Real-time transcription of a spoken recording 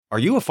Are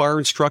you a fire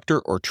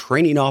instructor or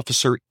training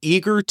officer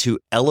eager to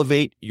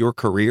elevate your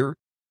career?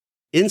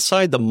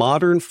 Inside the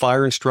Modern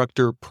Fire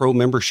Instructor Pro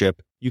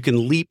membership, you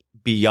can leap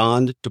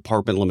beyond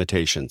department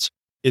limitations.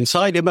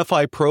 Inside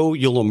MFI Pro,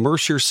 you'll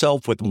immerse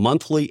yourself with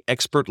monthly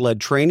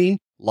expert-led training,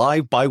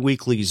 live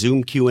biweekly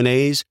Zoom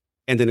Q&As,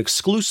 and an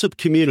exclusive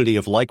community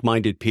of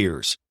like-minded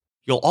peers.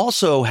 You'll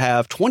also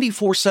have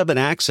 24/7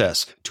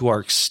 access to our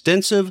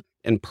extensive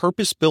and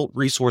purpose-built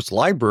resource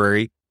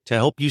library to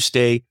help you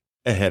stay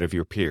ahead of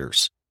your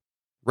peers.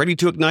 Ready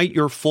to ignite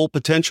your full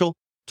potential?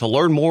 To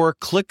learn more,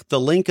 click the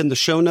link in the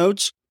show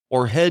notes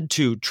or head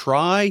to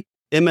trymfi.com.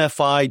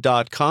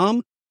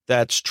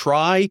 That's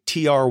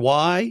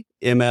trymfi.com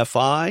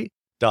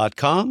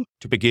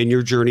to begin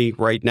your journey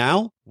right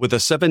now with a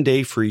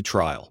 7-day free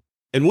trial.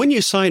 And when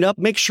you sign up,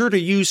 make sure to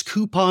use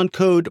coupon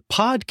code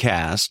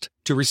PODCAST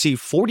to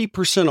receive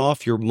 40%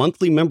 off your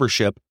monthly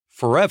membership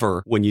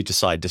forever when you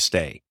decide to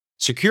stay.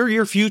 Secure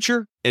your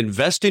future,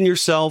 invest in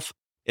yourself,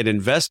 and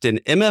invest in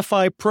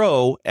MFI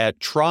Pro at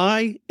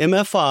trymfi.com.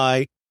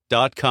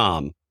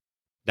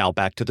 Now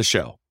back to the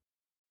show.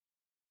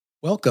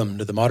 Welcome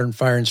to the Modern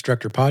Fire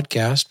Instructor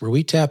Podcast, where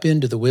we tap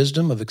into the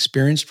wisdom of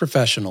experienced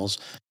professionals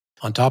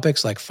on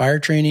topics like fire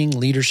training,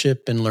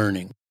 leadership, and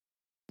learning.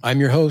 I'm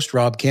your host,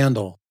 Rob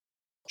Candle.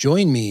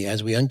 Join me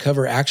as we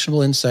uncover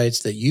actionable insights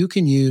that you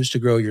can use to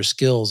grow your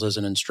skills as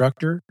an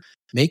instructor,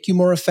 make you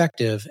more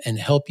effective, and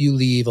help you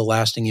leave a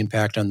lasting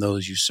impact on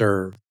those you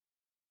serve.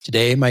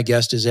 Today, my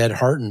guest is Ed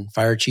Hartin,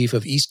 Fire Chief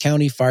of East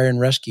County Fire and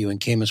Rescue in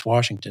Camas,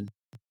 Washington.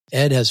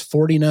 Ed has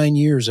 49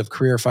 years of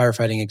career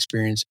firefighting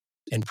experience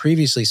and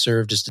previously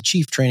served as the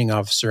Chief Training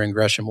Officer in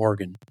Gresham,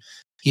 Oregon.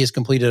 He has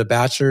completed a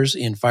bachelor's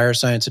in Fire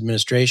Science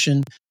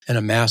Administration and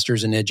a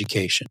master's in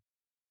Education.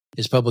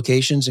 His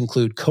publications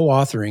include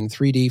co-authoring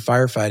 3D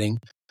firefighting,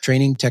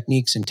 training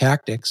techniques and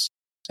tactics,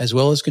 as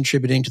well as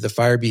contributing to the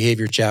fire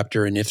behavior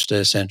chapter in IFSTA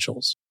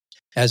Essentials.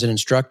 As an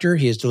instructor,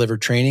 he has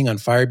delivered training on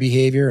fire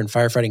behavior and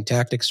firefighting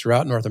tactics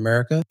throughout North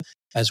America,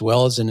 as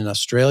well as in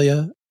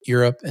Australia,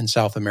 Europe, and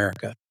South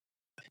America.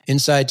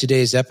 Inside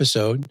today's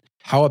episode,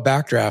 how a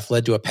backdraft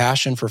led to a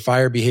passion for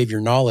fire behavior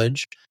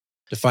knowledge,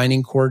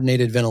 defining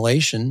coordinated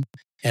ventilation,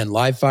 and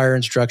live fire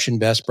instruction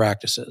best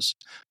practices.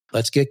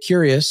 Let's get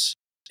curious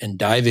and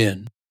dive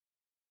in.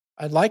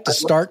 I'd like to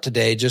start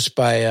today just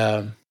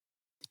by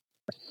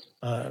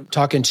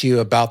talking to you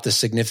about the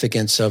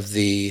significance of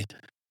the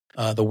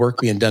work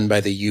being done by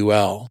the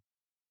UL.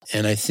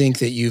 And I think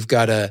that you've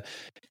got a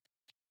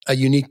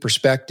unique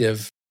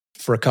perspective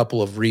for a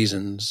couple of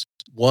reasons.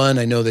 One,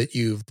 I know that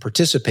you've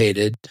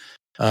participated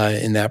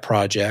in that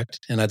project,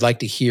 and I'd like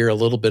to hear a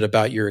little bit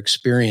about your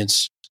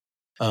experience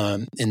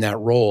in that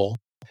role.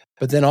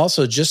 But then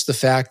also just the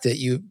fact that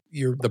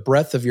the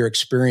breadth of your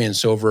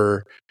experience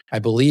over, I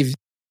believe,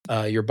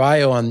 your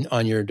bio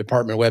on your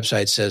department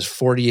website says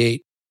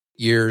 48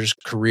 years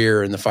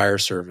career in the fire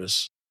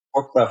service.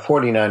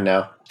 49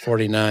 now.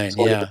 49,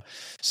 yeah.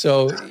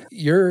 So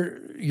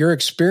your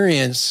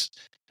experience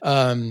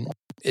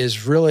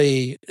is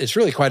really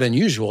quite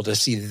unusual to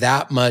see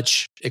that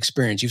much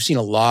experience. You've seen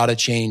a lot of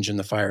change in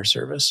the fire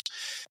service.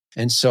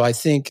 And so I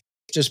think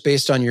just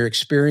based on your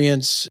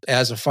experience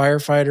as a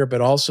firefighter,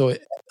 but also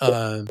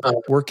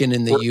working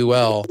in the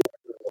UL,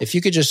 if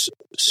you could just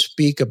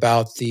speak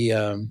about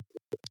the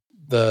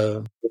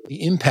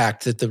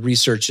impact that the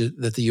research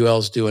that the UL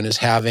is doing is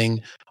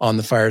having on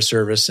the fire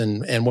service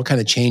and what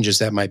kind of changes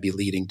that might be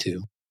leading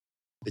to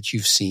that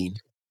you've seen.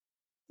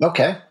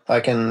 Okay, I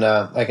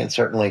can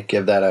certainly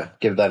give that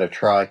a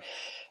try.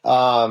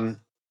 I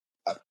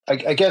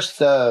guess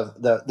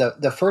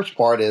the first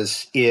part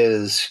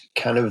is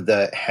kind of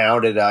the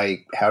how did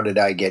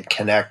I get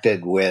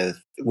connected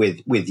with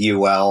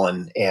UL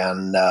and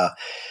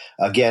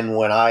again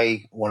when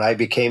I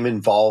became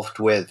involved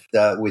with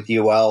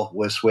UL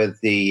was with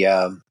the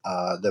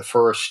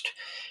first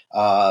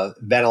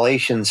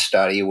ventilation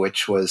study,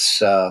 which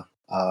was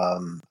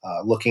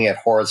looking at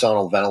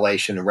horizontal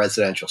ventilation in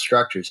residential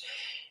structures.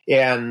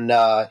 And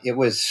it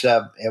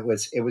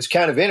was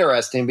kind of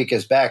interesting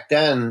because back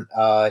then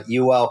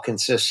UL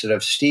consisted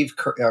of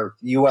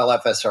UL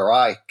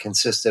FSRI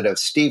consisted of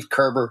Steve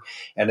Kerber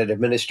and an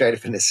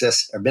administrative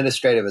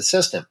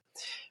assistant,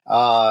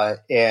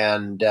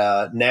 and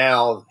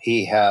now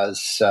he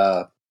has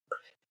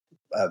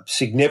a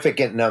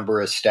significant number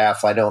of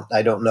staff. I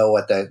don't know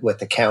what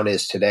the count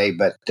is today,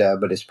 but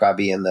it's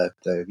probably in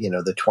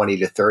the 20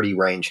 to 30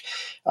 range.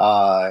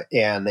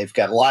 And they've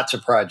got lots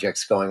of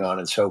projects going on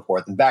and so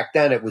forth. And back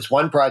then it was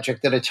one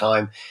project at a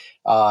time.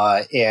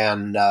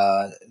 And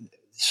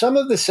some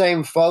of the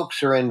same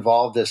folks are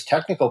involved as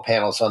technical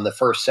panels on the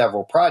first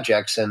several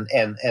projects.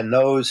 And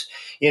those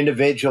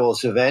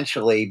individuals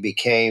eventually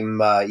became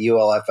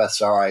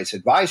ULFSRI's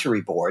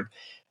advisory board.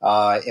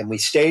 And we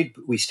stayed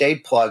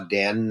plugged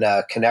in,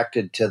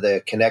 connected to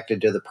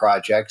the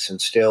projects,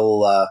 and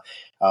still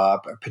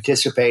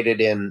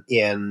participated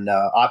in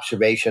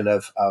observation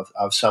of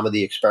some of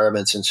the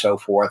experiments and so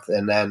forth.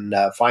 And then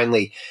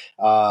finally,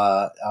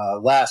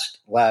 last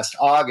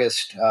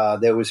August,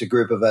 there was a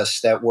group of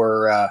us that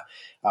were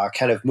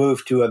kind of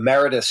moved to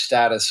emeritus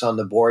status on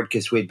the board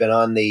because we'd been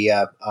on the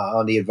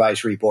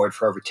advisory board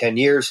for over 10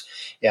 years,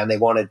 and they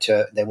wanted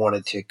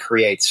to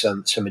create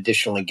some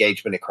additional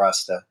engagement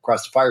across the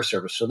fire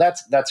service. So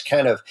that's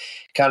kind of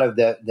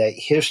the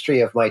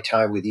history of my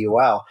time with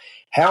UL.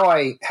 How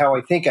I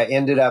think I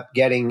ended up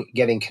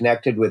getting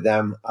connected with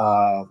them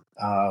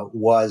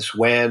was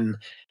when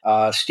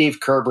Steve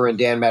Kerber and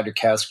Dan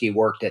Madrukowski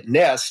worked at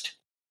NIST.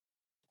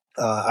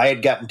 I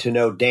had gotten to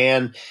know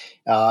Dan.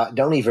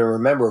 Don't even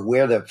remember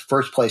where the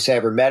first place I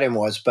ever met him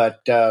was,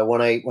 but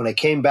when I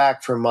came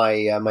back from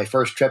my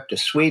first trip to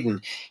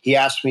Sweden, he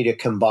asked me to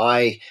come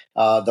by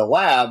the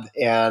lab,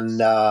 and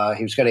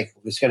he was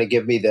going to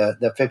give me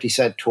the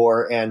 50-cent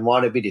tour and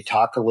wanted me to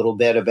talk a little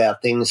bit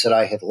about things that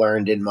I had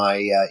learned in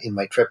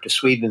my trip to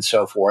Sweden and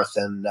so forth.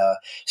 And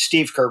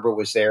Steve Kerber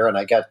was there, and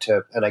I got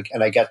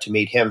to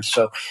meet him.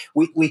 So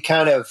we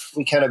kind of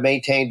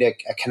maintained a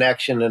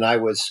connection, and I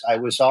was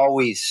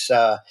always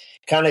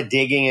kind of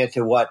digging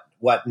into what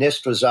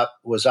NIST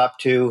was up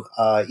to,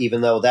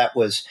 even though that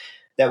was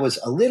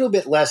a little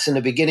bit less in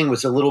the beginning,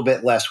 was a little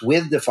bit less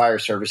with the fire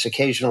service.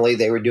 Occasionally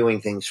they were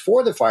doing things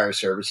for the fire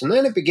service, and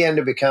then it began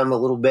to become a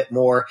little bit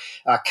more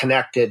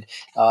connected,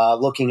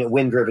 looking at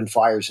wind-driven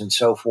fires and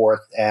so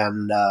forth,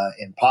 and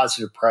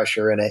positive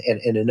pressure, and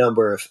a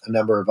number of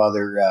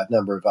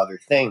other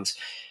things.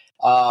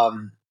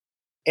 And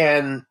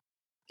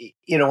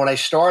when I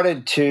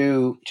started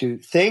to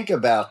think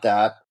about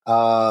that,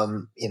 how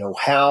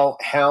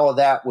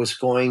that was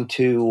going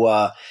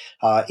to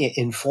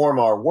inform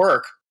our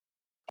work,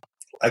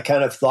 I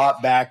kind of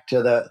thought back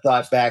to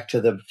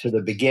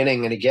the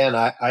beginning. And again,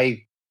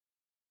 I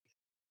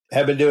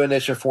have been doing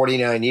this for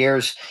 49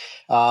 years.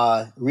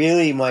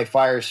 Really, my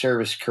fire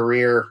service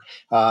career,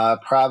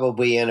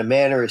 probably in a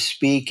manner of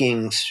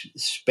speaking,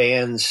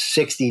 spans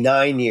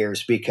 69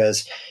 years,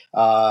 because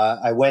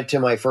I went to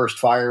my first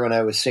fire when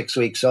I was 6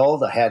 weeks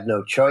old. I had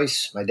no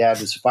choice. My dad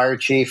was a fire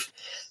chief.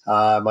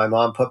 My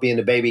mom put me in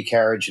the baby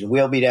carriage and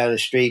wheeled me down the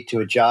street to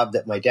a job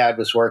that my dad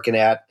was working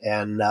at,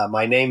 and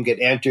my name get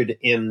entered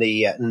in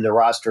the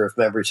roster of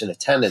members in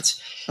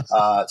attendance.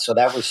 So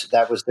that was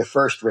the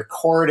first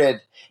recorded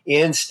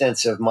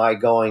instance of my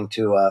going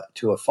to a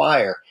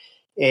fire.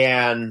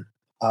 And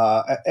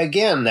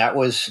again, that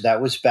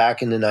was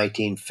back in the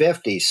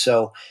 1950s.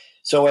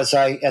 So as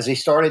I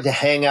started to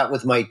hang out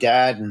with my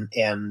dad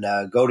and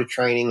go to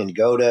training and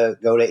go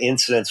to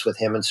incidents with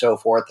him and so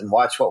forth, and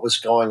watch what was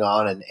going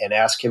on and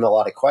ask him a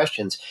lot of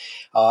questions,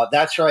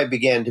 that's where I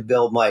began to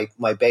build my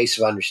base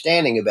of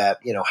understanding about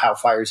how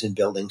fires in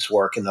buildings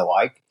work and the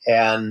like.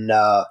 And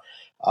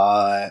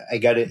I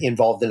got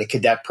involved in a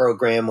cadet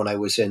program when I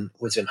was in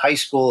high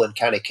school, and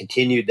kind of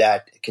continued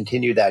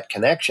that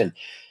connection.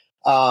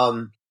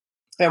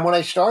 And when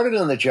I started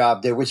on the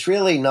job, there was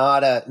really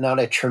not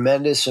a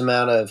tremendous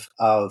amount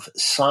of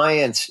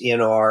science in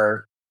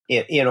our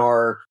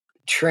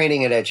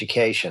training and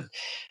education.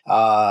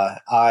 I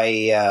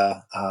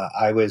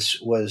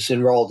was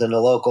enrolled in a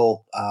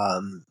local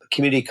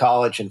community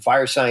college and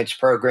fire science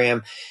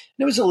program.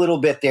 There was a little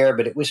bit there,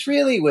 but it was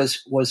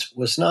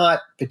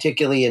not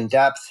particularly in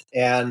depth.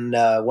 And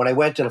when I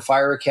went to the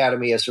fire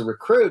academy as a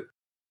recruit,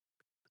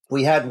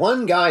 we had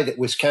one guy that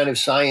was kind of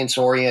science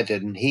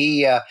oriented, and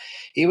he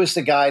was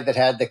the guy that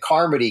had the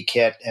Carmody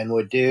kit and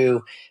would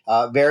do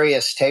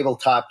various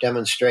tabletop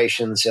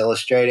demonstrations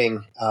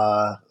illustrating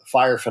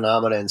fire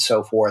phenomena and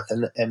so forth.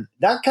 And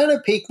that kind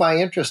of piqued my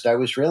interest. I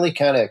was really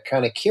kind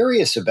of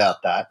curious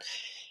about that.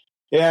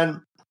 And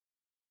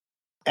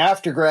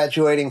after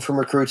graduating from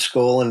recruit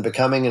school and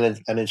becoming an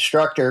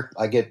instructor,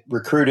 I get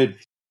recruited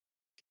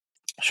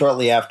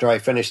shortly after I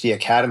finished the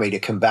academy to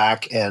come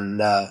back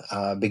and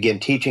begin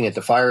teaching at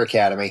the fire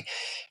academy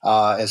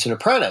as an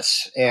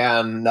apprentice.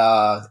 And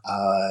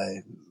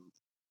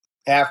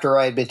after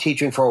I had been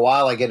teaching for a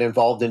while, I get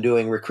involved in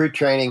doing recruit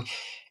training,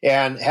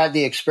 and had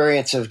the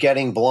experience of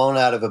getting blown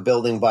out of a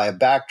building by a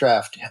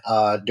backdraft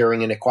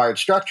during an acquired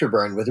structure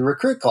burn with a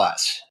recruit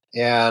class.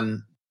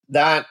 And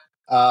that,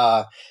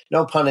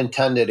 no pun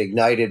intended,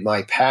 ignited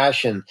my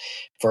passion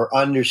for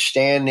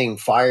understanding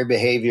fire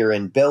behavior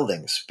in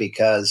buildings,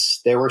 because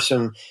there were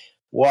some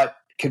what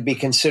could be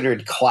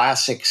considered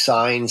classic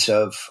signs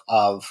of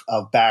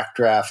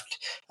backdraft,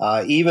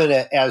 even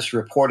as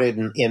reported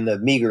in the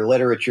meager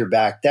literature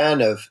back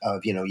then, of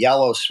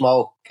yellow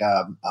smoke,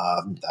 a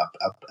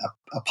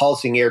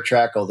pulsing air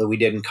track, although we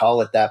didn't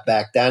call it that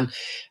back then,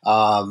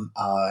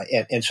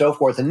 and so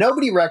forth. And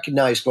nobody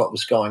recognized what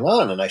was going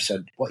on. And I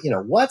said, well,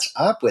 what's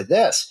up with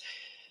this?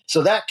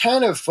 So that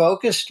kind of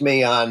focused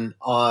me on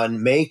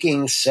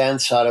making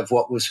sense out of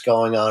what was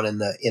going on in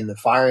the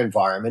fire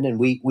environment. And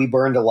we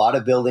burned a lot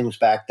of buildings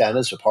back then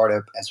as a part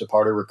of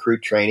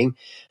recruit training.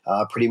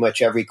 Pretty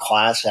much every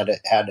class had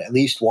at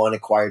least one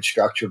acquired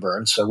structure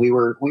burn. So we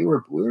were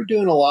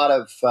doing a lot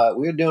of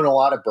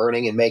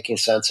burning and making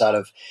sense out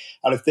of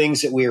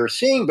things that we were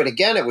seeing. But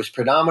again, it was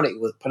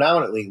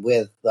predominantly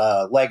with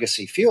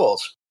legacy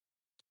fuels,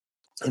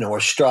 or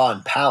straw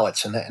and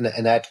pallets and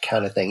that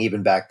kind of thing,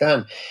 even back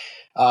then.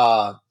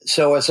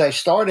 So as I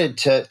started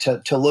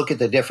to look at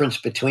the difference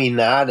between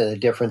that and the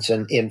difference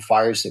in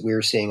fires that we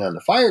were seeing on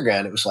the fire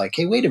ground, it was like,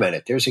 hey, wait a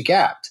minute, there's a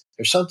gap.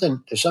 There's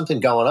something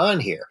going on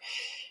here.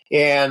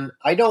 And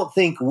I don't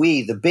think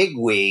the big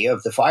we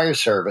of the fire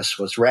service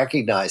was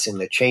recognizing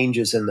the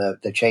changes in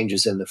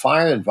the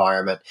fire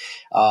environment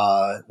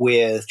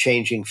with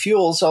changing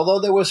fuels. Although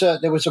there was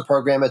a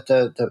program at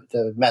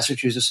the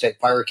Massachusetts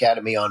State Fire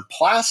Academy on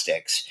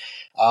plastics,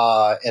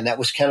 and that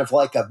was kind of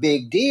like a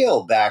big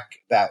deal back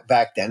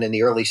then in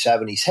the early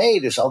 70s. Hey,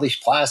 there's all these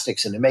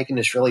plastics and they're making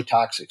this really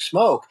toxic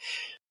smoke.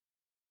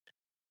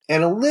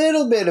 And a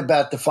little bit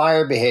about the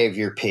fire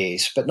behavior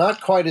piece, but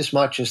not quite as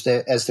much as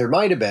there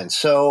might have been.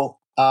 So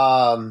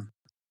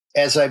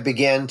as I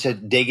began to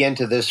dig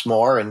into this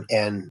more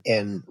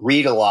and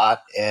read a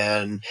lot,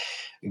 and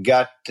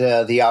got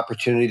the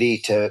opportunity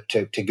to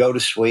go to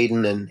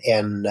Sweden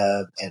and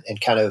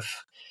kind of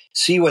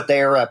see what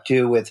they are up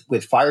to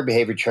with fire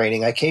behavior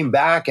training, I came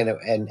back and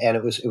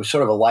it was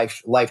sort of a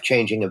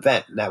life-changing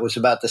event. And that was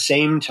about the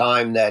same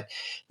time that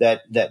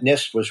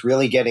NIST was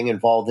really getting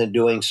involved in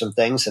doing some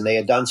things, and they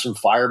had done some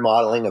fire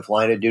modeling of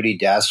line of duty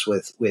deaths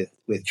with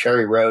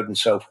Cherry Road and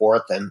so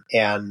forth.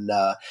 And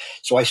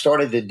so I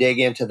started to dig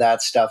into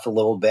that stuff a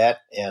little bit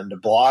and to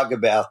blog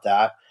about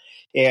that.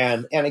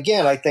 And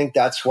again, I think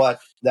that's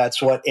what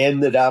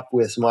ended up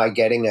with my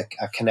getting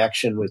a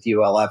connection with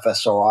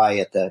ULFSRI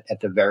at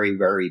the very,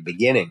 very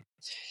beginning.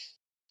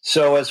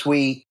 So as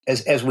we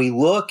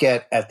look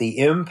at the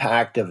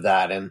impact of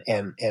that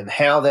and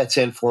how that's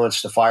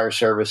influenced the fire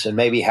service, and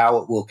maybe how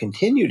it will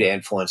continue to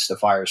influence the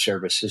fire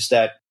service, is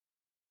that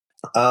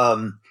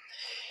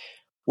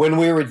when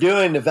we were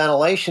doing the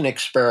ventilation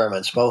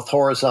experiments, both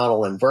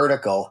horizontal and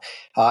vertical,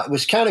 it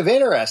was kind of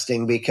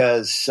interesting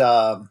because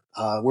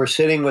we're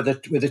sitting with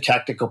a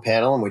technical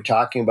panel and we're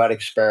talking about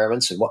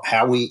experiments and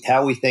how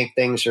we think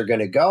things are going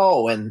to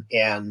go, and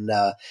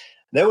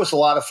there was a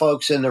lot of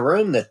folks in the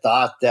room that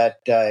thought that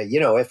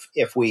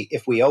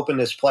if we open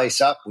this place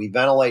up, we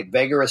ventilate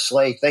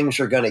vigorously, things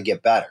are going to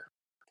get better.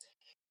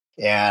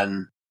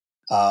 And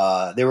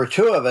there were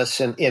two of us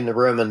in the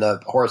room in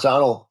the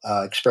horizontal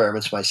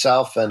experiments,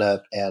 myself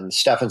and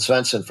Stefan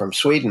Svensson from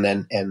Sweden,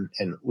 and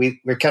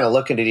we're kind of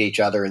looking at each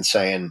other and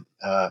saying,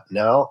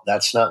 no,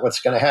 that's not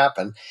what's going to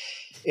happen.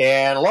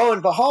 And lo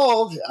and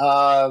behold,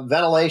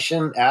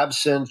 ventilation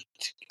absent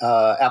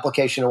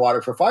application of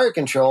water for fire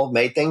control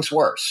made things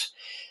worse.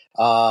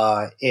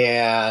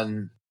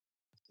 And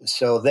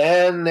so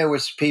then there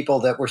was people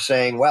that were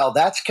saying, well,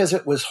 that's because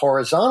it was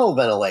horizontal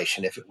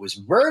ventilation. If it was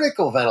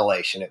vertical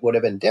ventilation, it would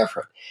have been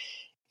different.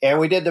 And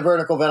we did the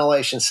vertical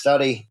ventilation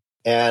study.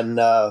 And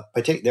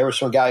there were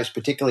some guys,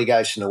 particularly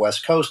guys from the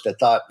West Coast, that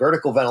thought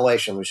vertical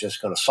ventilation was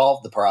just going to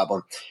solve the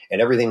problem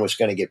and everything was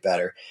going to get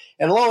better.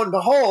 And lo and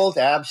behold,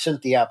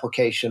 absent the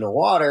application of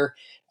water,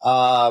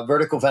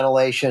 vertical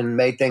ventilation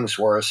made things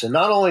worse. And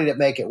not only did it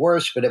make it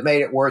worse, but it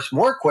made it worse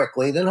more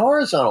quickly than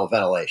horizontal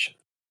ventilation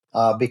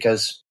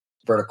because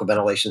vertical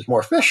ventilation is more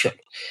efficient.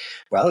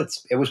 Well,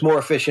 it was more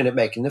efficient at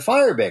making the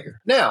fire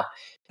bigger. Now,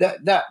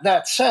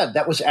 that said,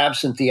 that was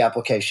absent the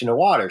application of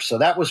water. So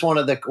that was one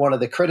of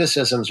the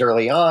criticisms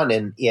early on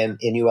in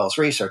UL's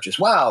research is,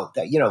 wow,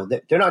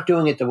 they're not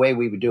doing it the way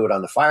we would do it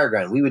on the fire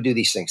ground. We would do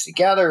these things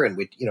together, and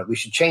we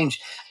should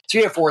change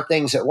 3 or 4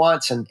 things at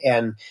once.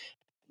 And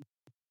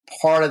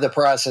part of the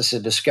process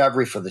of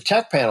discovery for the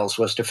tech panels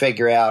was to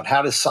figure out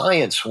how does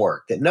science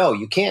work. That no,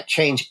 you can't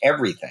change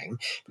everything,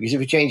 because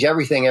if you change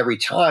everything every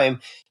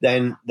time,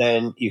 then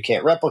you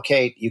can't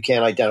replicate, you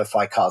can't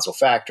identify causal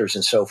factors,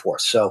 and so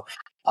forth. So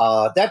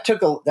that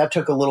took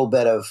a little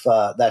bit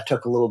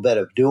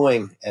of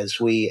doing as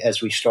we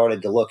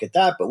started to look at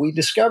that. But we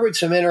discovered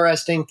some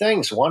interesting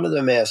things. One of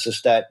them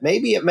is that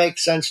maybe it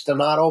makes sense to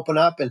not open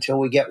up until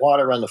we get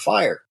water on the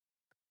fire.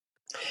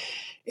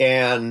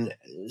 And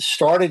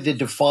started to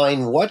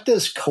define, what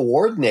does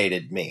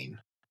coordinated mean?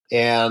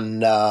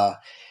 And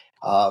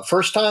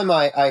first time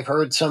I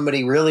heard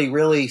somebody really,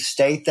 really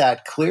state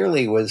that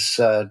clearly was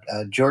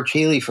George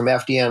Healy from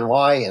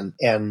FDNY,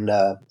 and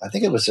I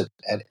think it was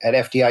at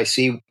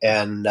FDIC,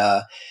 and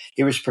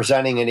he was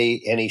presenting, and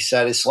he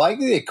said, it's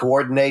likely that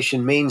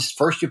coordination means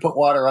first you put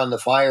water on the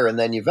fire and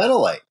then you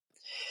ventilate,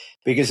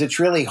 because it's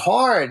really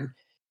hard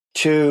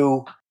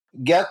to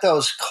get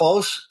those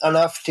close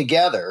enough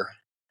together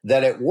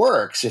that it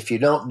works if you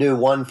don't do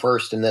one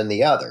first and then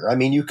the other. I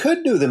mean, you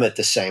could do them at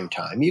the same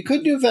time. You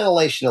could do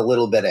ventilation a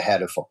little bit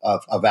ahead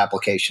of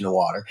application of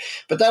water,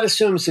 but that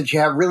assumes that you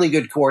have really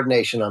good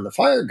coordination on the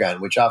fire gun,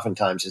 which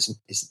oftentimes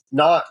is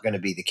not going to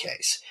be the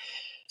case.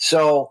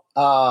 So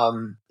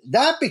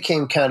that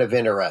became kind of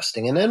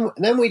interesting. And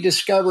then we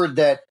discovered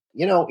that,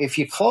 if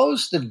you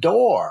close the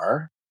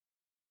door,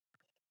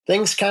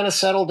 things kind of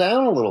settle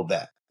down a little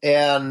bit.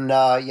 And,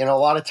 a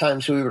lot of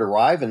times we would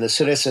arrive and the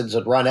citizens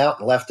would run out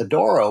and left the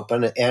door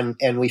open.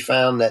 And we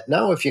found that,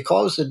 no, if you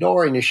close the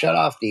door and you shut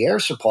off the air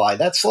supply,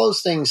 that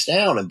slows things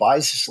down and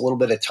buys us a little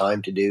bit of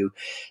time to do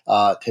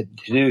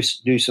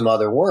some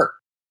other work.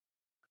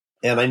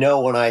 And I know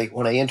when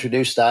I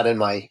introduced that in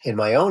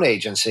my own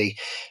agency,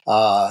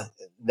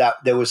 that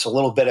there was a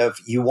little bit of,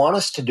 you want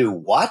us to do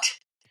what?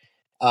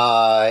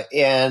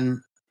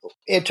 And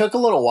it took a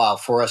little while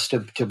for us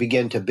to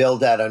begin to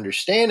build that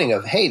understanding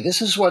of, hey,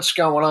 this is what's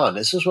going on.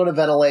 This is what a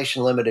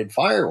ventilation limited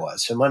fire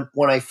was. And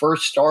when I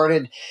first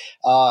started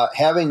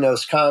having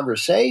those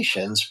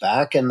conversations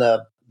back in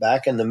the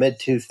mid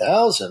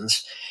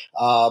 2000s,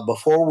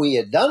 before we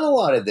had done a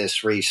lot of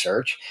this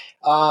research,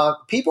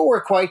 people were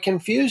quite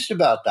confused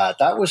about that.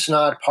 That was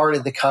not part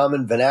of the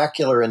common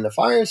vernacular in the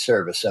fire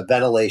service, a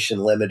ventilation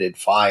limited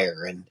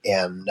fire. And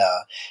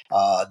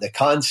the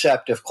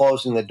concept of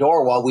closing the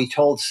door, while we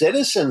told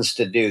citizens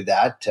to do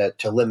that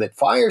to limit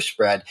fire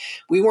spread,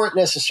 we weren't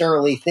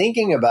necessarily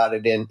thinking about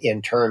it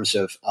in terms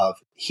of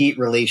heat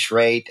release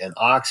rate and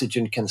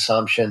oxygen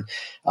consumption.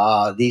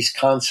 These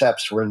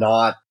concepts were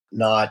not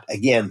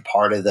again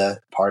part of the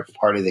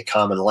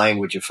common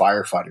language of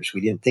firefighters. We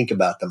didn't think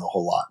about them a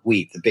whole lot.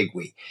 The big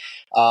we.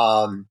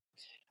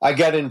 I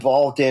got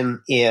involved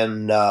in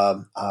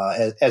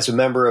as a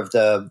member of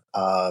the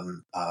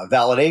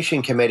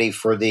validation committee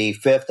for the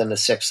 5th and the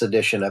 6th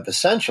edition of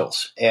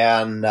Essentials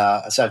and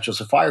Essentials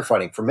of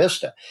Firefighting for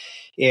MISTA.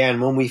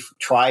 And when we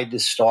tried to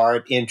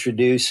start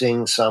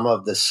introducing some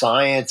of the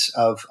science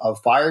of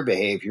fire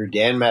behavior,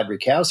 Dan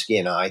Madrykowski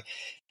and I,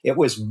 it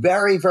was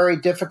very, very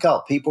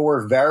difficult. People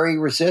were very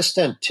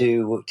resistant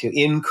to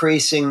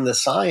increasing the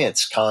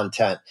science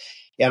content.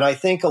 And I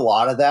think a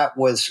lot of that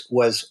was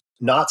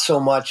not so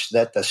much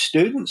that the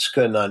students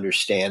couldn't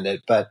understand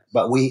it, but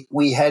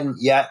we hadn't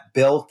yet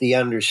built the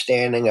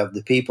understanding of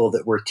the people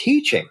that were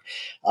teaching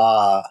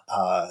of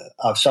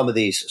some of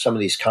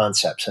these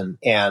concepts.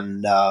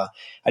 And I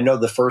know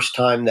the first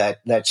time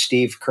that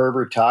Steve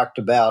Kerber talked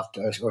about,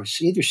 or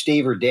either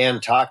Steve or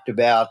Dan talked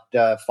about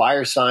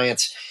fire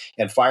science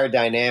and fire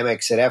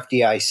dynamics at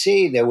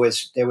FDIC, there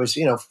was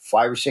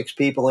 5 or 6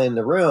 people in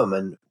the room,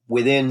 and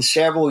within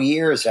several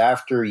years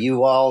after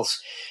you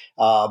all's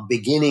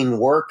beginning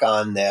work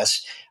on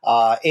this,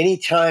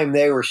 anytime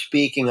they were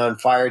speaking on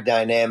fire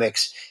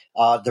dynamics,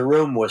 the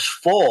room was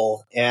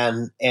full,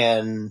 and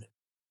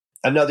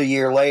another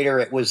year later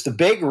it was the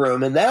big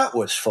room, and that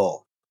was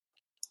full.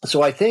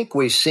 So I think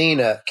we've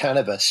seen a kind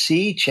of a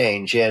sea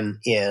change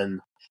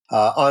in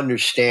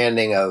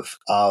understanding of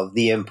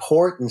the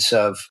importance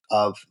of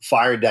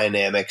fire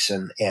dynamics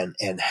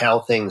and how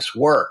things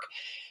work.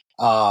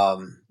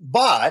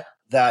 But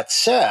that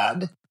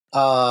said,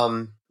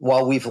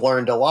 while we've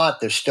learned a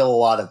lot, there's still a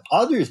lot of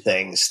other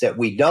things that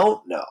we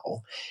don't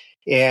know.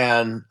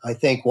 And I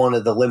think one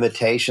of the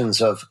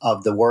limitations of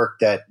the work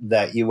that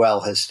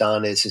UL has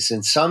done is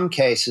in some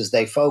cases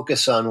they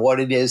focus on what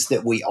it is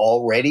that we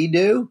already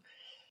do,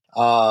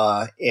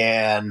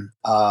 and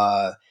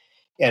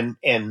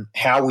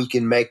how we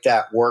can make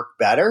that work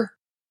better,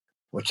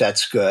 which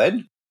that's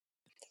good.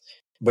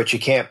 But you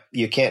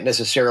can't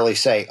necessarily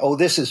say, oh,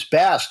 this is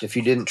best if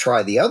you didn't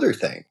try the other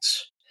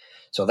things.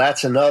 So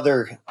that's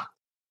another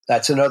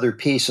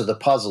piece of the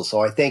puzzle.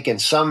 So I think in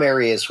some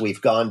areas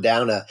we've gone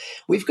down a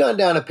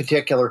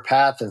particular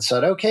path and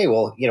said, okay,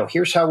 well,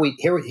 here's how we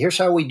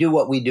do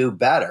what we do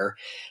better,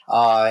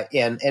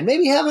 and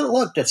maybe haven't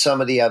looked at some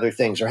of the other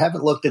things, or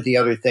haven't looked at the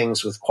other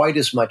things with quite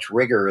as much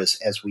rigor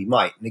as we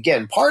might. And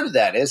again, part of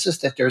that is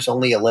that there's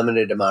only a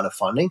limited amount of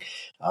funding.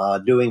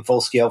 Doing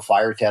full scale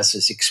fire tests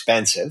is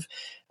expensive,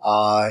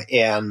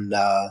 and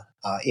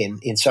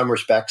in some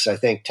respects, I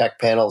think tech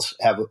panels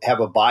have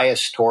a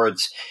bias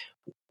towards,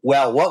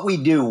 well, what we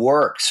do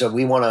works, so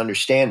we want to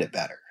understand it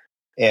better,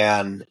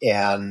 and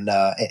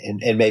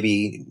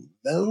maybe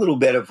a little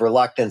bit of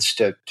reluctance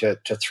to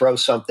throw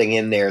something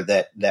in there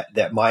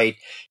that might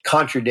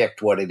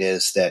contradict what it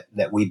is that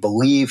we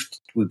believe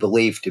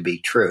to be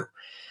true.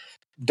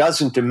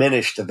 Doesn't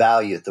diminish the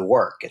value of the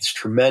work; it's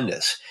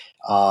tremendous,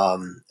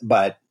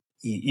 but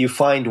you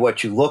find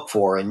what you look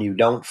for, and you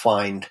don't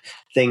find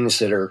things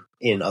that are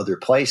in other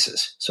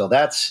places. So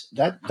that's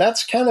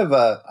kind of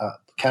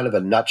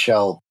a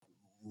nutshell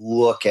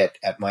look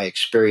at my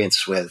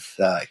experience with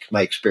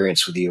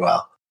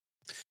UL.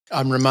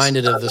 I'm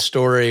reminded of the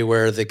story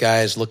where the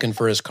guy is looking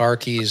for his car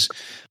keys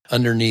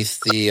underneath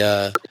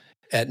the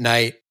at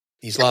night.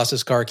 He's lost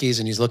his car keys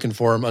and he's looking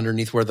for them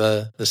underneath where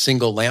the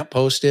single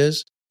lamppost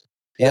is.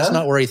 Yeah. That's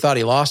not where he thought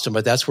he lost them,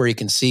 but that's where he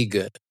can see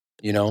good,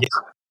 Yeah.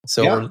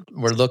 So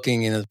we're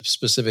looking in a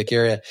specific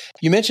area.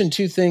 You mentioned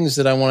 2 things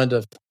that I wanted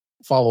to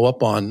follow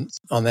up on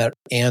that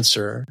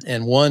answer.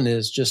 And one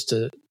is just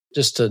to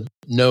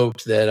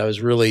note that I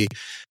was really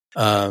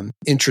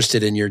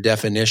interested in your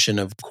definition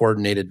of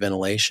coordinated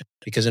ventilation,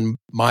 because in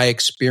my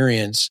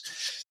experience,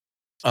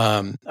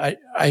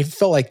 I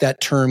felt like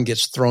that term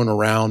gets thrown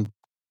around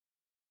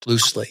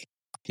loosely,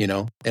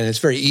 and it's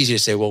very easy to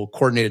say, well,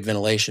 coordinated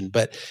ventilation,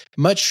 but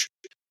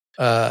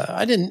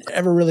I didn't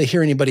ever really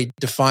hear anybody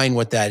define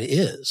what that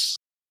is,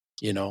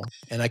 and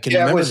I can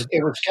remember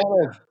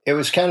it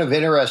was kind of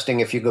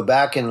interesting if you go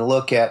back and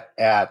look at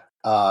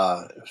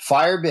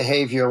fire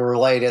behavior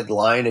related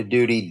line of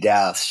duty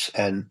deaths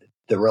and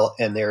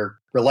their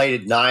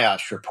related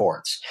NIOSH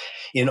reports.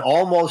 In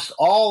almost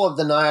all of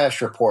the NIOSH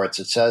reports,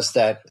 it says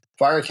that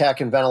fire attack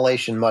and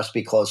ventilation must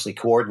be closely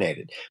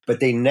coordinated. But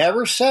they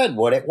never said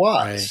what it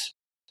was.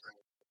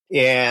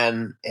 Right.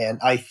 And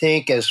I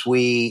think as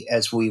we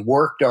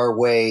worked our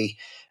way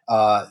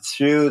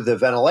through the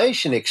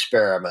ventilation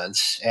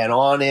experiments and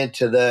on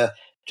into the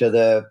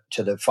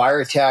fire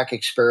attack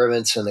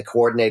experiments and the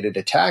coordinated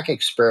attack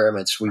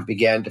experiments, we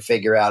began to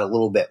figure out a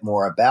little bit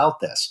more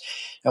about this.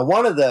 And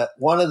one of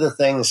the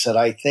things that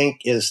I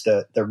think is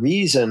the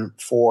reason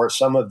for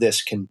some of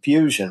this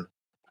confusion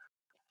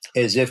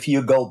is if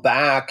you go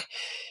back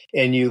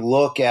and you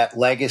look at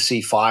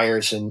legacy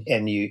fires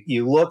and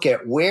you look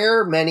at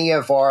where many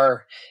of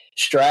our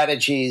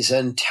strategies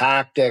and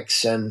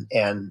tactics and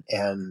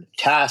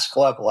task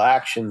level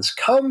actions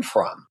come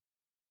from.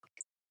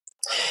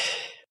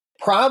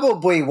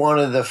 Probably one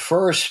of the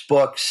first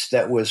books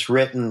that was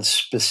written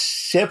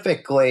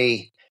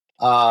specifically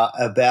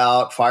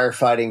about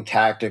firefighting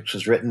tactics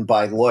was written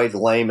by Lloyd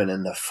Lehman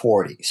in the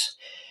 40s.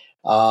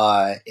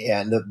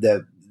 And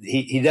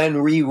he then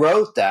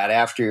rewrote that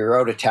after he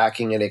wrote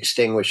Attacking and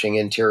Extinguishing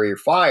Interior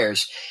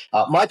Fires.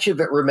 Much of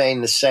it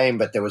remained the same,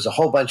 but there was a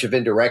whole bunch of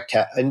indirect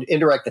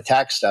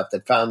attack stuff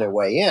that found their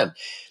way in.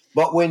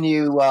 But when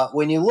you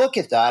look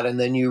at that and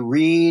then you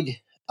read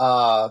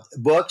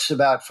books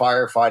about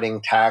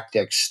firefighting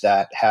tactics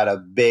that had a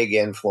big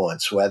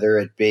influence, whether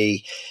it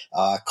be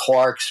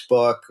Clark's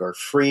book or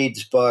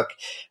Freed's book,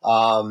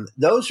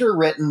 those are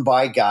written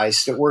by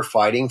guys that were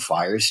fighting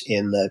fires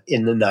in the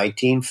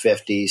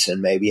 1950s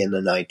and maybe in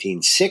the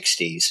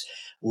 1960s,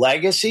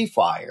 legacy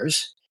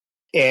fires.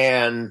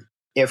 And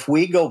if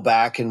we go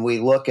back and we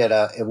look at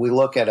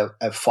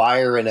a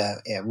fire in a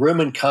room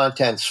and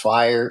contents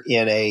fire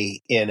in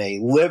a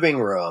living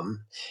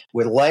room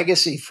with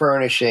legacy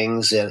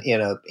furnishings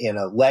in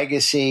a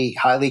legacy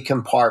highly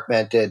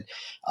compartmented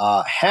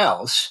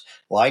house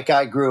like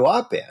I grew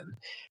up in,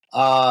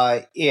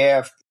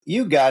 if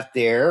you got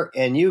there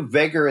and you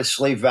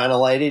vigorously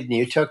ventilated and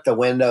you took the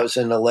windows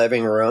in the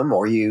living room,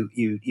 or you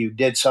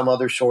did some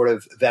other sort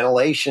of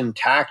ventilation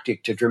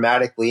tactic to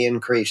dramatically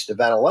increase the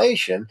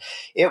ventilation,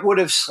 it would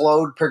have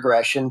slowed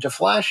progression to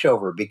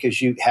flashover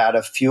because you had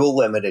a fuel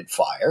limited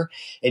fire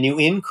and you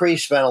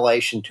increased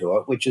ventilation to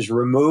it, which is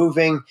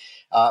removing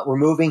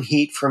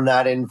heat from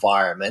that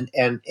environment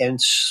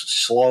and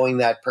slowing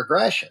that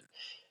progression.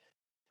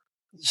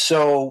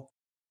 So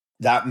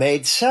that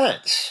made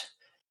sense.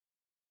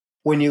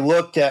 When you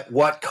looked at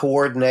what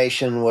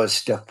coordination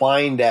was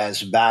defined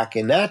as back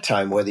in that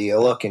time, whether you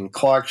look in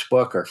Clark's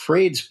book or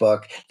Freed's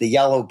book, the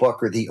yellow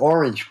book or the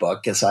orange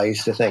book, as I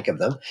used to think of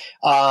them,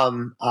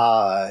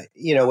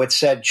 it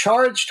said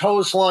charged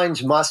hose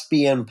lines must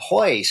be in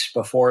place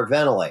before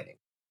ventilating.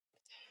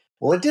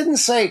 Well, it didn't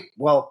say,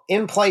 well,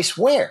 in place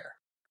where?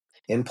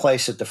 In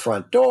place at the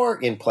front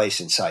door, in place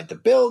inside the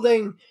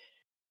building.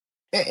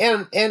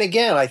 And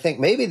again, I think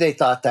maybe they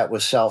thought that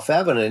was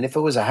self-evident. If it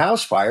was a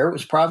house fire, it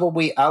was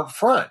probably out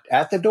front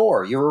at the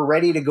door. You were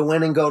ready to go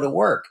in and go to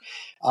work.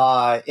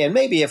 And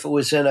maybe if it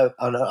was on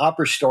an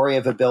upper story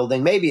of a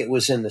building, maybe it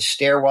was in the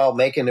stairwell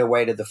making their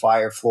way to the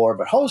fire floor.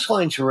 But hose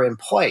lines were in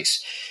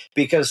place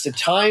because the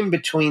time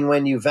between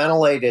when you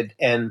ventilated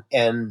and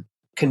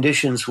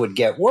conditions would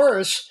get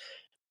worse,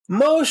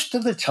 most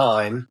of the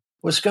time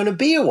was going to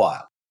be a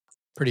while.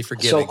 Pretty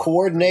forgiving. So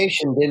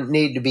coordination didn't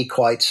need to be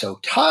quite so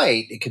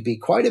tight. It could be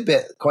quite a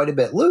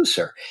bit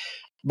looser.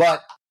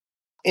 But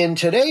in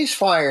today's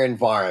fire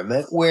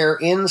environment, where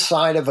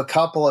inside of a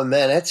couple of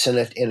minutes in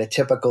a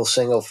typical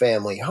single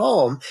family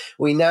home,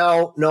 we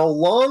now no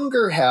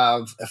longer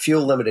have a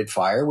fuel limited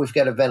fire. We've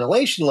got a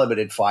ventilation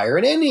limited fire,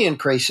 and any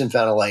increase in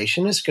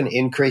ventilation is going to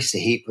increase the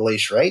heat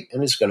release rate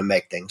and is going to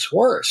make things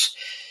worse.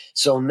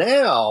 So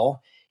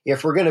now,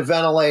 if we're going to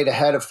ventilate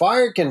ahead of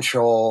fire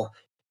control,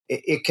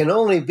 it can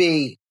only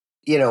be,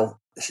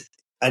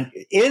 an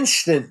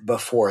instant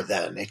before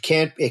then. It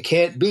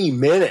can't be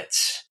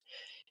minutes.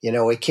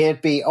 It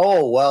can't be,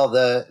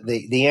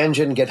 the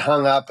engine get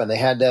hung up and they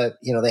had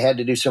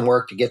to do some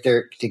work to get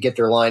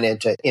their line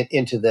into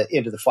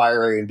the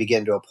fire area and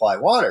begin to apply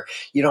water.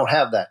 You don't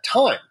have that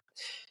time.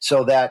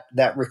 So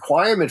that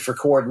requirement for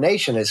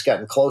coordination has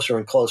gotten closer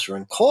and closer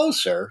and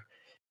closer.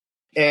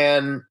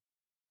 And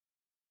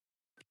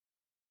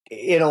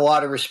in a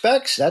lot of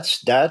respects,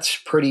 that's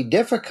pretty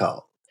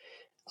difficult.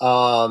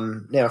 Now,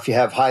 if you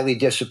have highly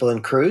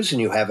disciplined crews and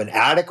you have an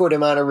adequate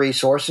amount of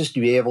resources to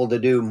be able to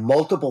do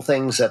multiple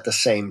things at the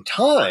same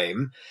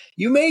time,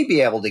 you may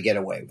be able to get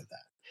away with that.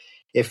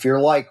 If you're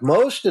like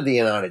most of the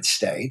United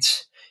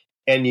States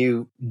and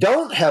you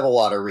don't have a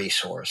lot of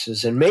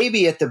resources, and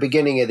maybe at the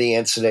beginning of the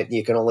incident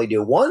you can only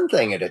do one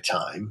thing at a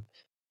time,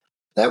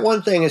 that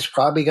one thing is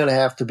probably going to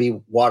have to be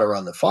water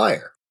on the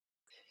fire.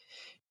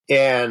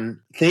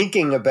 And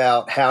thinking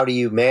about how do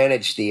you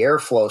manage the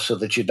airflow so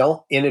that you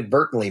don't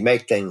inadvertently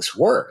make things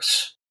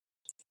worse.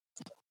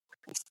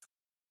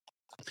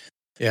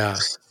 Yeah.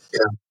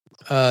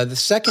 The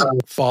second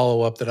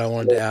follow-up that I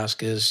wanted to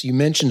ask is, you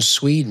mentioned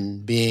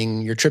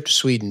your trip to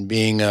Sweden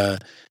being I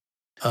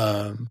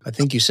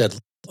think you said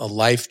a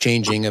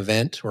life-changing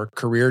event or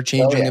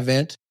career-changing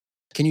event.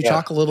 Can you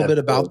talk a little bit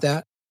about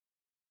that?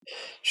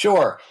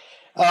 Sure.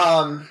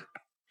 At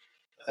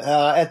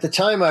the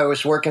time, I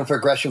was working for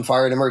Gresham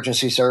Fire and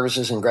Emergency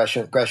Services in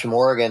Gresham,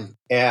 Oregon.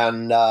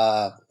 And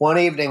one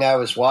evening, I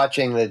was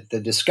watching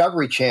the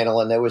Discovery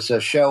Channel, and there was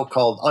a show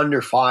called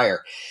Under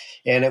Fire.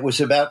 And it was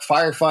about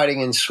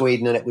firefighting in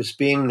Sweden, and it was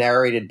being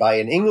narrated by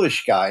an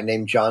English guy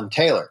named John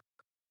Taylor.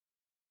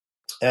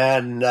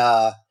 And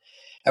I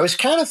was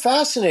kind of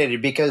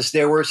fascinated because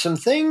there were some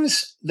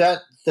things that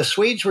the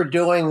Swedes were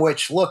doing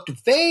which looked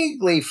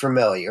vaguely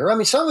familiar. I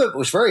mean, some of it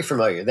was very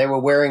familiar. They were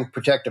wearing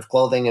protective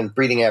clothing and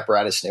breathing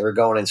apparatus, and they were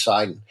going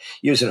inside and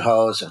using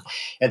hose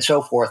and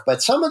so forth.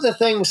 But some of the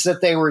things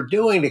that they were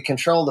doing to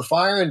control the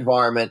fire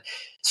environment,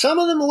 some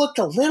of them looked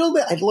a little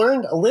bit, I'd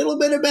learned a little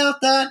bit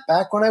about that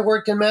back when I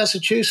worked in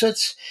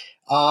Massachusetts,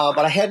 but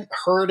I hadn't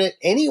heard it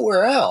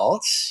anywhere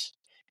else.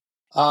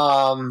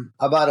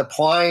 About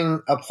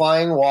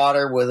applying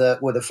water with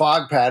a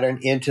fog pattern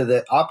into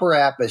the upper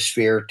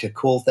atmosphere to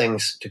cool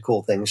things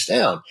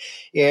down.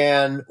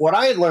 And what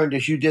I had learned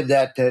is you did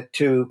that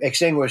to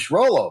extinguish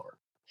rollover.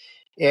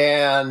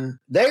 And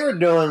they were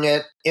doing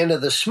it into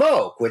the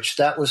smoke, which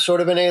that was sort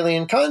of an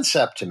alien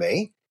concept to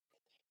me.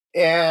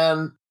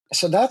 And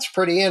so that's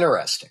pretty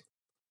interesting.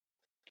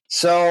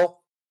 So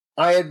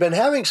I had been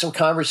having some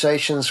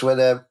conversations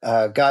with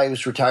a guy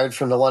who's retired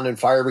from the London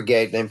Fire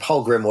Brigade named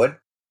Paul Grimwood,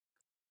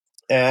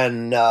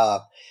 and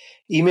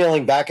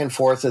emailing back and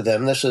forth with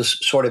them. This is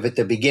sort of at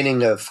the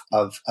beginning of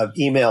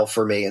email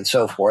for me and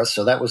so forth.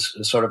 So that was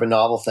sort of a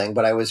novel thing.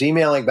 But I was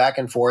emailing back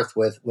and forth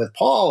with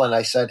Paul, and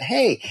I said,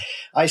 hey,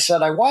 I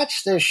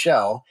watched this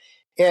show,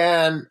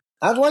 and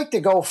I'd like to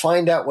go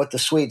find out what the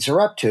Swedes are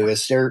up to.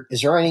 Is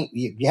there any,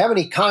 you have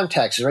any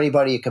contacts? Is there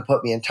anybody you can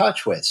put me in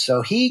touch with?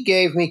 So he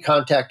gave me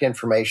contact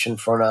information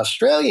for an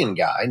Australian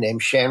guy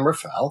named Shan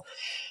Raffel,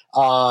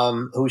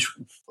 who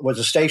was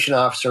a station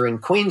officer in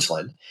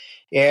Queensland.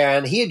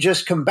 And he had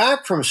just come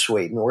back from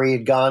Sweden, where he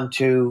had gone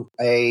to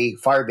a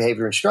fire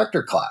behavior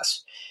instructor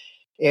class.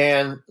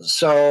 And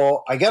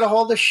so I got a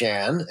hold of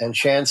Shan, and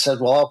Shan said,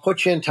 well, I'll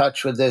put you in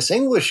touch with this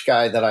English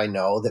guy that I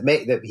know I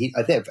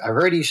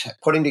heard he's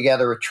putting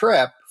together a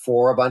trip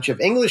for a bunch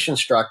of English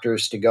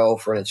instructors to go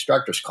for an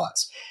instructor's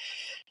class.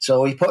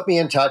 So he put me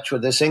in touch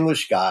with this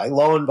English guy.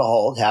 Lo and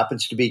behold,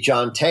 happens to be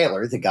John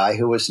Taylor, the guy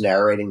who was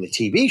narrating the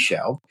TV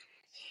show.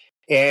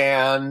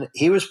 And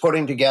he was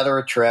putting together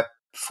a trip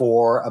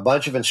for a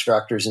bunch of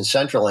instructors in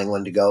central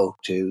England to go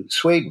to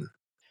Sweden.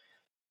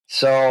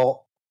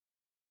 So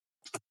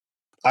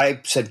I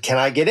said, can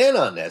I get in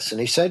on this? And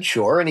he said,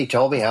 sure. And he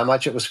told me how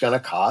much it was going to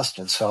cost.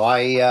 And so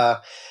I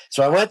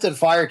went to the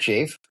fire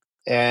chief,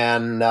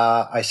 and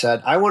I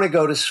said, I want to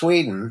go to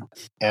Sweden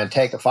and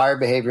take a fire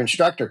behavior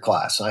instructor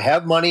class. I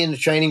have money in the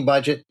training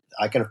budget.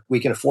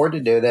 We can afford to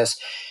do this.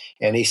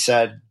 And he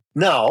said,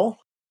 no,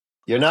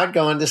 you're not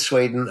going to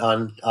Sweden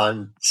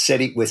on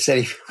city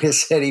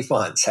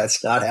funds.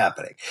 That's not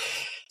happening.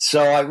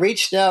 So I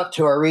reached out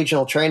to our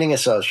regional training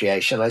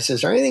association. I said,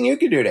 is there anything you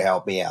could do to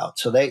help me out?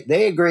 So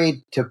they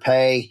agreed to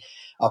pay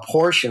a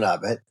portion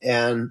of it,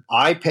 and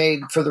I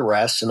paid for the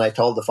rest. And I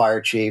told the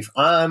fire chief,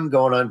 I'm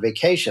going on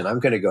vacation. I'm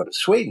going to go to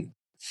Sweden.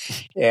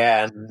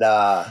 And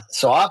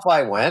so off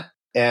I went,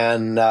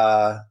 and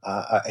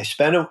I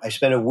spent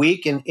a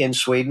week in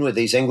Sweden with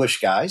these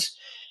English guys.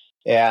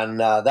 And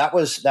that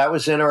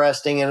was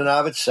interesting in and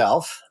of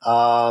itself.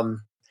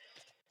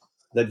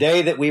 The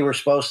day that we were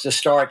supposed to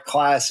start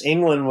class,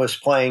 England was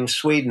playing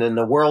Sweden in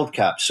the World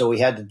Cup, so we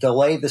had to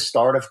delay the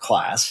start of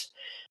class.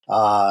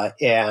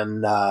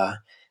 And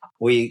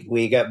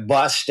we got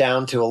bused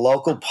down to a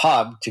local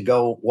pub to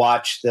go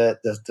watch the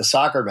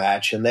soccer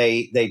match, and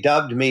they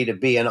dubbed me to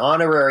be an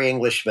honorary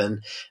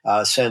Englishman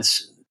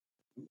since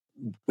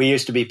we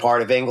used to be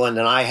part of England,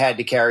 and I had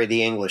to carry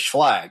the English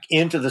flag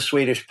into the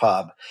Swedish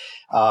pub.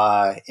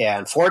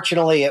 And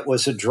fortunately, it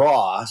was a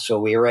draw, so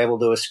we were able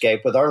to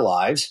escape with our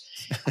lives.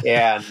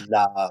 And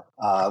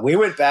we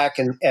went back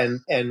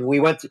and we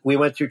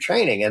went through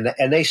training,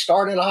 and they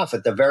started off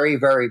at the very,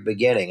 very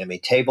beginning. I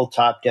mean,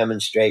 tabletop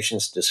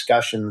demonstrations,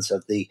 discussions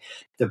of the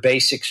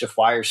basics of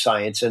fire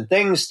science, and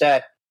things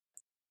that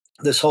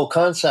this whole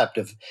concept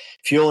of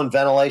fuel and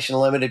ventilation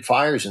limited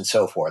fires and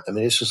so forth. I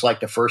mean, this was like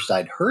the first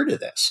I'd heard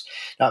of this.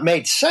 Now, it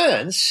made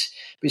sense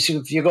because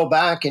if you go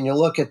back and you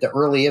look at the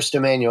early ISTA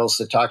manuals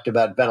that talked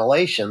about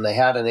ventilation, they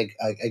had an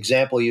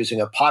example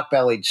using a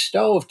pot-bellied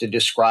stove to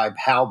describe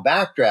how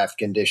backdraft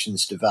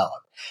conditions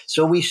develop.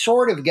 So we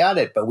sort of got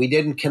it, but we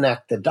didn't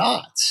connect the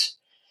dots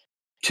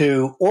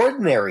to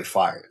ordinary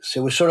fires.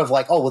 It was sort of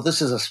like, oh, well,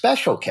 this is a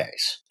special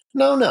case.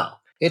 No.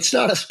 It's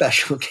not a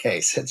special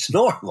case. It's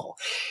normal.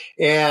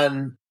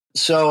 And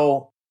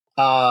so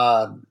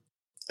I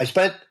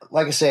spent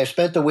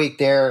the week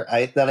there.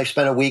 Then I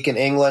spent a week in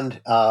England,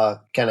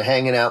 kind of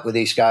hanging out with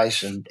these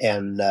guys and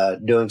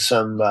doing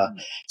some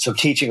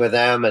teaching with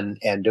them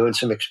and doing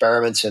some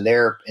experiments in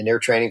their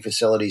training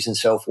facilities and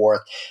so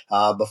forth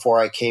before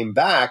I came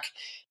back.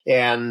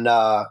 And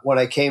when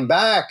I came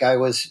back, I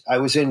was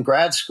in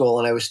grad school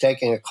and I was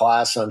taking a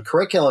class on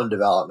curriculum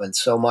development.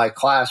 So my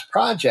class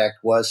project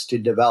was to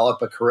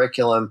develop a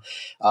curriculum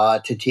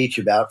to teach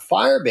about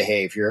fire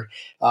behavior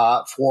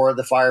for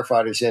the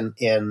firefighters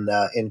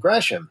in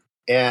Gresham.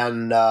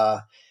 And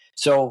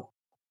so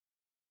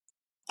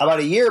about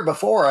a year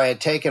before, I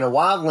had taken a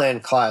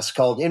wildland class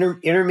called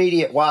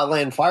Intermediate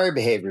Wildland Fire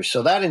Behavior.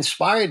 So that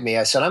inspired me.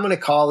 I said, I'm going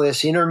to call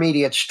this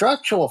Intermediate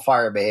Structural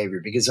Fire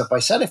Behavior, because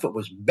if it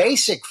was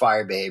basic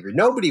fire behavior,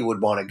 nobody would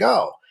want to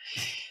go.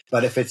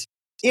 But if it's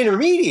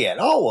intermediate,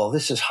 oh, well,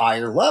 this is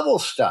higher level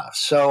stuff.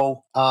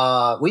 So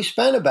we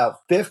spent about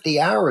 50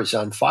 hours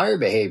on fire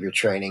behavior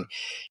training,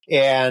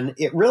 and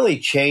it really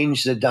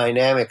changed the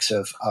dynamics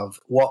of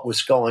what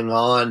was going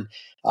on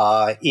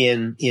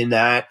in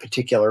that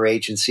particular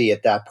agency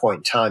at that point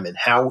in time, and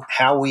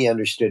how we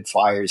understood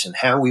fires and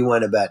how we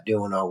went about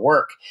doing our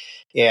work.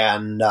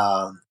 And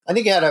I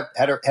think it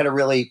had a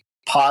really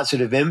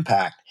positive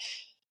impact.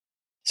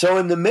 So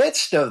in the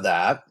midst of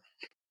that,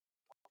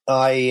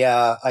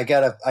 I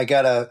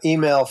got a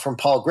email from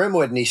Paul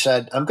Grimwood, and he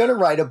said, "I'm going to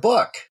write a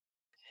book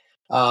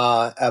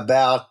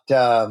about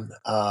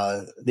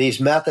these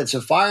methods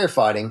of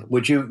firefighting.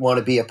 Would you want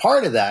to be a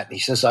part of that?" And he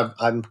says,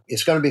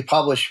 It's going to be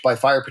published by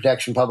Fire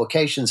Protection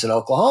Publications in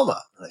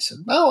Oklahoma." And I said,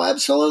 "Oh,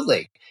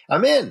 absolutely,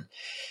 I'm in."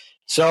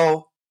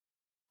 So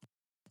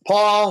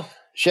Paul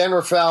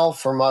Shenrafel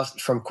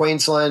from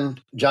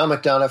Queensland, John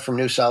McDonough from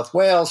New South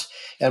Wales,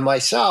 and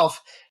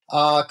myself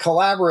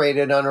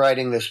collaborated on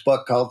writing this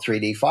book called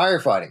 3D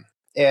Firefighting.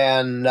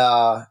 And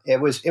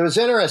it was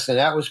interesting.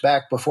 That was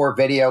back before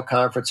video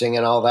conferencing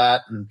and all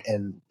that,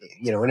 and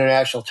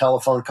international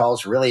telephone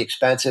calls were really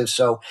expensive.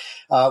 So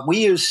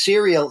we used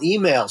serial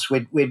emails.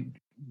 We'd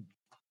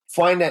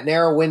find that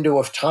narrow window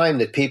of time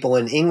that people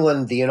in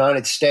England, the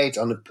United States,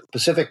 on the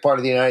Pacific part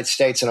of the United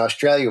States, and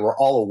Australia were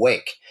all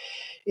awake.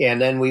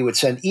 And then we would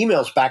send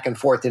emails back and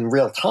forth in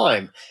real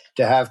time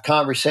to have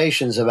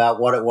conversations about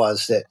what it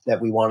was that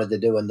we wanted to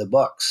do in the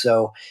book.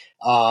 So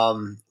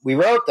we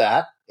wrote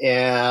that,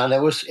 and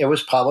it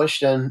was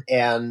published, and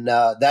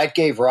that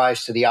gave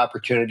rise to the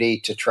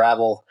opportunity to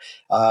travel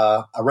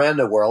around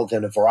the world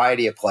in a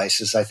variety of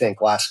places. I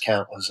think last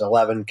count was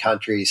 11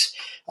 countries,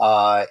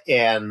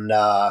 and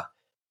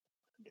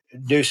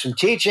do some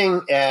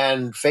teaching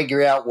and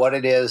figure out what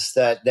it is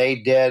that they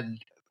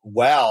did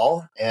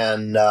well,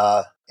 and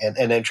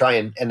then try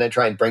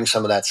and bring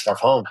some of that stuff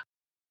home.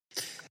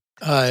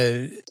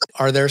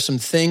 Are there some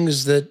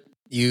things that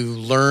you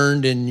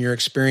learned in your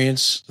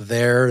experience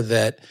there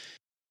that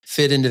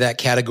fit into that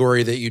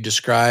category that you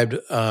described?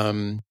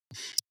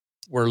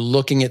 We're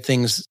looking at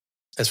things,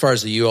 as far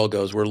as the UL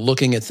goes, we're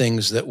looking at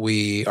things that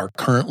we are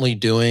currently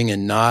doing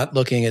and not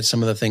looking at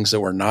some of the things that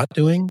we're not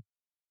doing.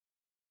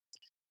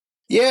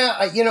 Yeah,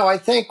 I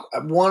think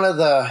one of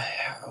the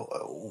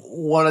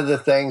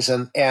things,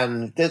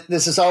 and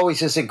this is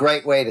always just a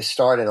great way to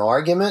start an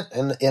argument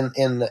in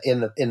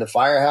the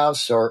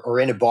firehouse or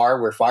in a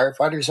bar where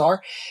firefighters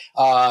are,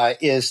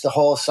 is the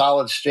whole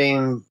solid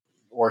stream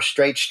or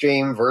straight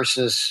stream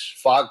versus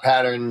fog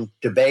pattern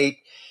debate.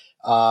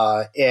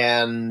 I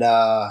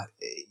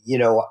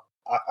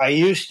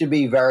used to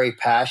be very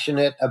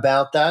passionate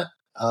about that.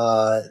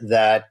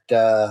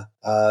 The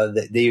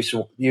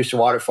use of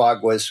water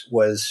fog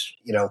was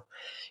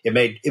it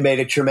made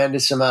a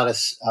tremendous amount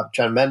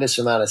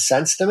of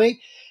sense to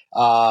me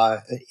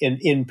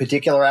in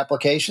particular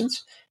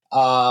applications.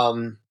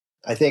 I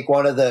think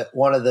one of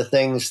the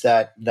things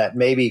that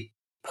maybe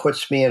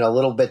puts me in a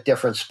little bit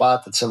different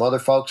spot than some other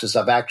folks is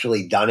I've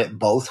actually done it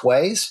both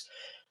ways.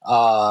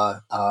 I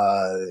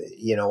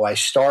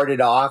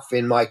started off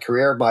in my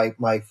career,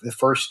 the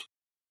first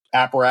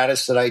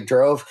apparatus that I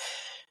drove,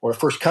 or the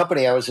first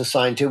company I was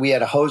assigned to, we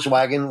had a hose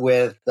wagon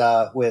with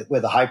a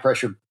high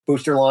pressure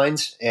booster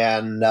lines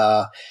and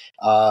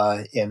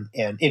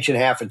inch and a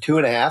half and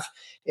 2.5,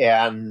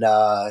 and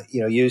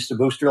used the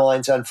booster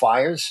lines on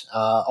fires.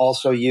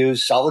 Also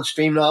used solid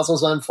stream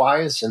nozzles on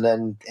fires, and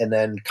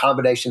then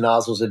combination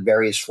nozzles at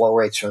various flow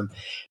rates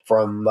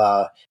from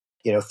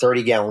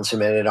 30 gallons a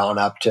minute on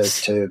up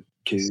to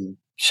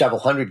several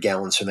hundred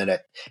gallons a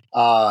minute.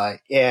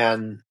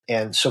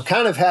 And so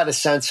kind of had a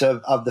sense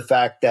of the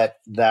fact that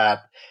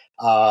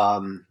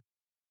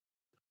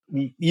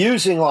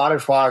using water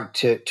fog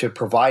to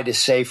provide a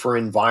safer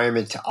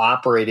environment to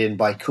operate in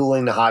by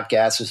cooling the hot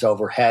gases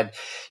overhead,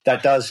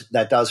 that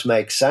does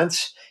make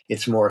sense.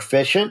 It's more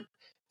efficient.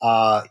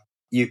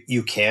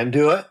 You can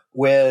do it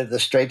with a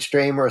straight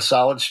stream or a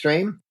solid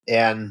stream.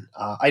 And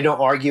I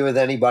don't argue with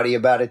anybody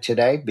about it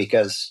today,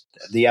 because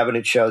the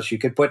evidence shows you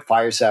could put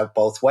fires out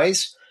both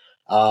ways.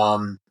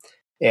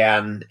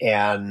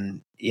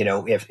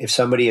 If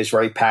somebody is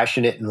very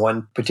passionate in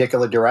one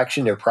particular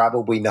direction, they're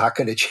probably not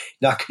going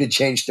to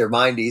change their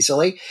mind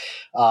easily.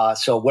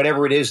 So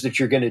whatever it is that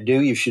you're going to do,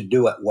 you should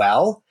do it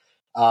well.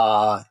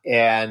 I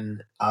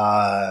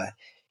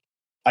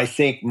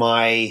think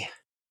my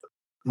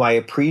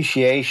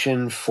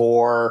appreciation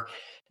for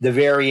the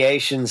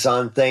variations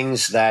on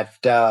things that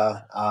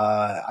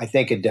I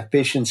think a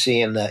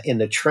deficiency in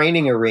the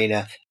training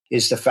arena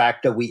is the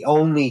fact that we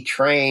only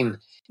train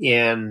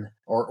in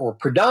or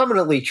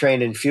predominantly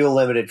train in fuel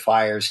limited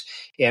fires,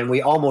 and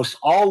we almost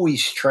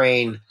always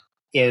train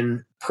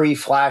in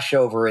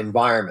pre-flashover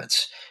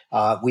environments.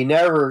 We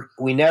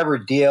never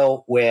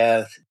deal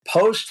with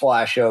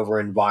post-flashover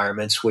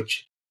environments,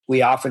 which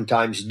we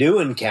oftentimes do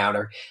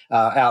encounter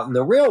out in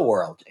the real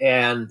world.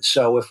 And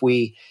so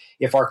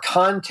if our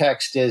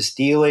context is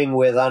dealing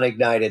with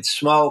unignited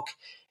smoke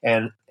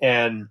and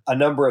a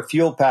number of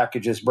fuel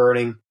packages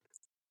burning,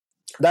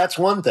 that's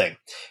one thing.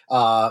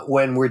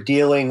 When we're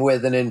dealing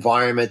with an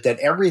environment that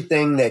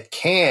everything that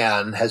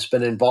has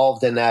been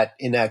involved in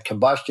that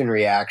combustion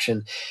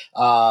reaction,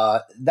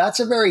 that's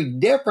a very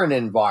different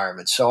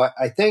environment. So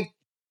I think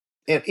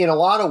in a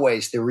lot of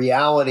ways, the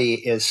reality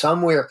is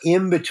somewhere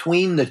in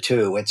between the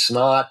two. It's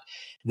not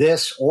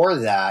this or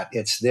that.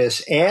 It's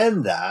this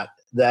and that.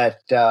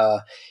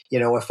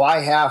 If I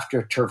have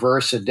to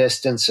traverse a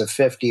distance of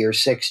 50 or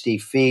 60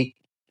 feet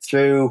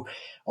through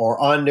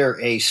or under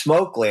a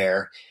smoke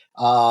layer,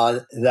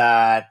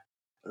 that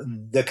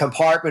the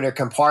compartment or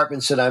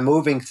compartments that I'm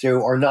moving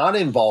through are not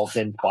involved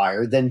in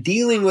fire, then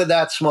dealing with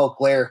that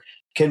smoke layer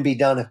can be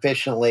done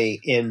efficiently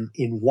in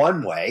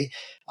one way.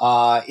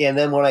 And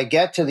then when I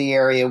get to the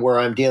area where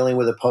I'm dealing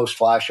with a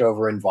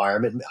post-flashover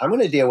environment, I'm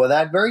going to deal with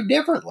that very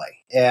differently.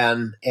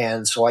 And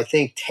so I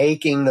think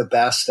taking the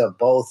best of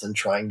both and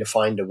trying to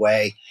find a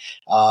way,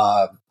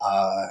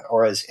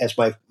 or as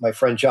my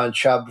friend John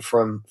Chubb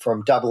from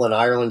Dublin,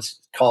 Ireland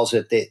calls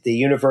it, the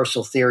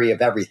universal theory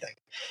of everything.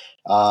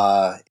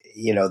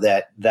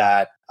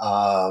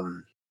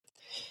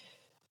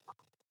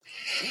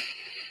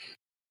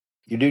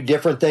 You do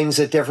different things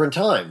at different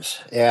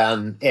times,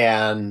 and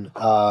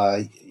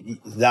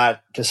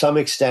that to some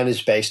extent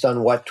is based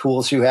on what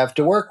tools you have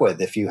to work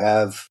with. If you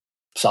have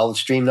solid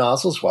stream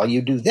nozzles, well,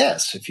 you do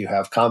this. If you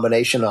have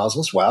combination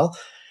nozzles, well,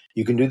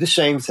 you can do the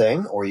same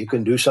thing, or you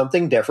can do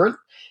something different.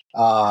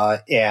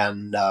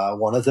 And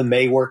one of them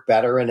may work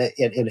better in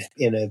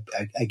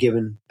a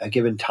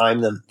given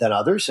time than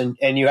others. And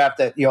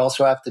you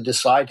also have to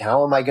decide,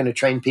 how am I going to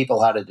train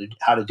people how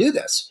to do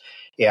this?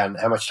 And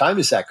how much time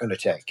is that going to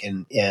take?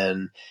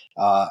 And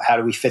how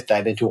do we fit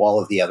that into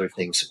all of the other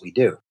things that we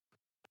do?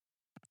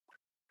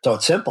 So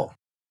it's simple.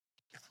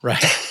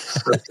 Right.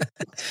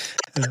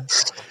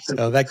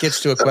 So that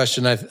gets to a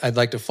question I'd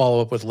like to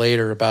follow up with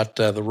later about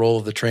the role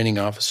of the training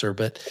officer.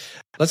 But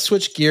let's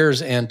switch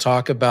gears and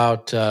talk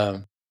about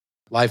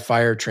live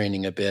fire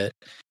training a bit.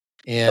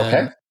 And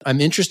okay.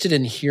 I'm interested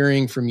in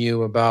hearing from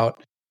you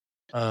about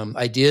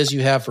ideas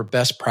you have for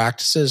best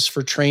practices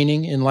for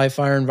training in live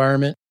fire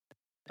environment.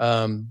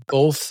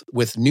 Both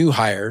with new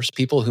hires,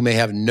 people who may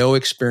have no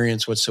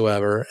experience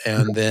whatsoever,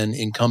 and then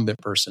incumbent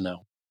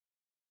personnel.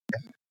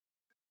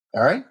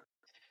 All right.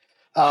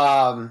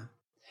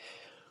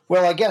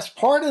 Well, I guess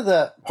part of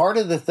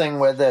the thing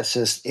with this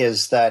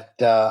is that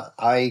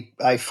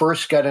I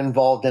first got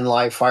involved in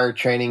live fire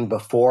training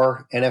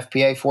before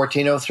NFPA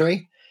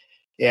 1403,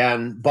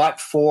 but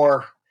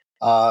for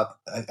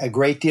a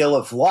great deal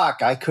of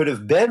luck, I could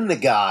have been the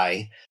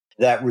guy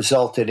that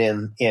resulted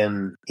in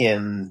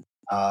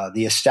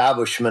the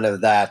establishment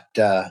of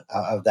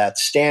that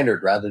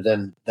standard rather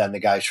than the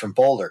guys from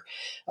Boulder,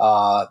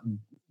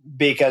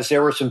 because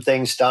there were some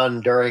things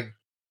done during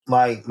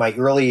my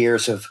early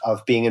years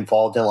of being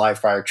involved in live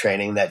fire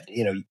training that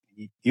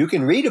you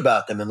can read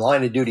about them in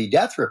line of duty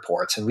death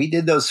reports, and we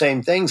did those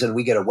same things and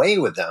we get away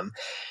with them.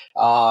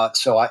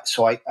 So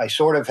I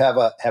sort of have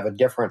a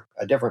different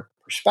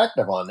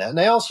perspective on that, and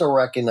I also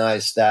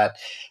recognize that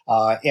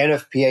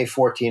NFPA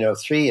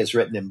 1403 is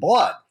written in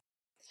blood.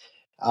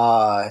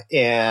 I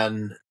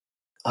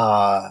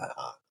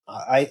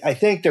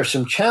think there's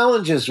some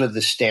challenges with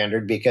the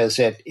standard because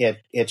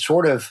it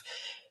sort of,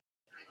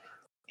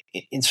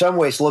 in some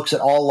ways, looks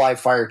at all live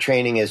fire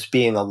training as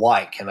being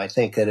alike, and I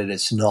think that it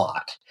is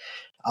not.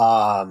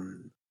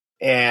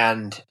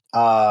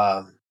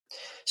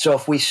 So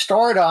if we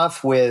start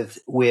off with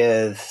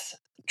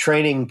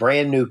training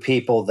brand new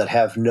people that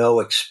have no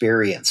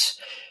experience,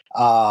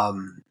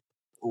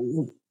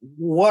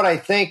 what I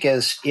think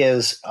is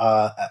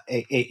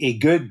a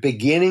good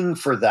beginning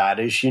for that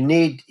is you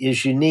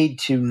need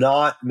to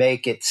not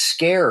make it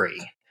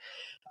scary.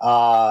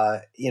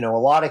 A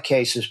lot of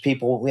cases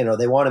people,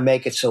 they want to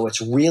make it so it's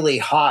really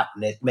hot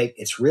and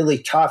it's really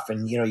tough,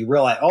 and you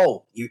realize,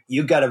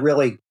 you got to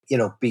really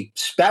be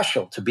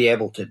special to be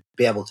able to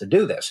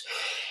do this.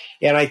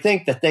 And I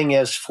think the thing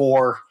is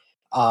for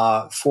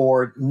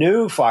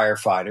new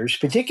firefighters,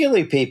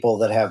 particularly people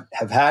that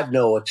have had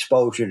no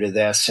exposure to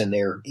this in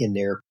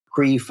their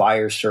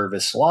pre-fire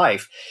service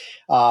life,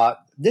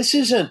 this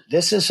is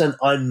an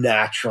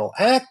unnatural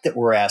act that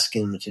we're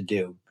asking them to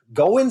do.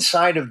 Go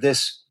inside of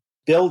this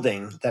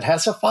building that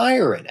has a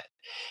fire in it.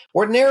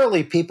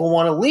 Ordinarily, people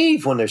want to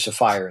leave when there's a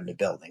fire in the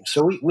building,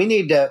 so we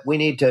need to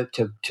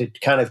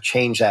kind of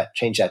change that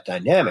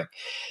dynamic.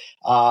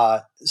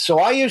 So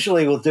I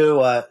usually will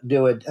do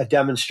a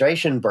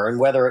demonstration burn,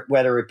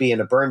 whether it be in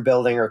a burn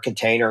building or a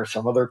container or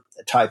some other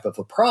type of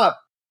a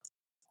prop,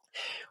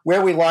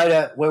 where we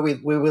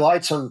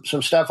light some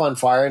stuff on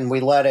fire and we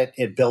let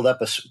it build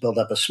up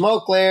a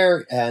smoke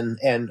layer, and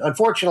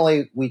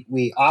unfortunately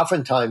we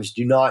oftentimes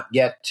do not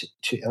get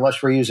to,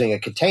 unless we're using a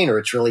container,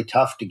 it's really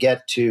tough to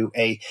get to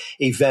a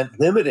vent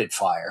limited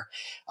fire,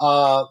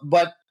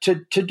 but to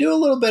do a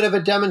little bit of a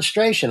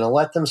demonstration and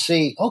let them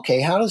see,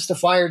 okay, how does the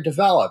fire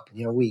develop?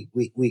 We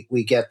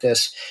get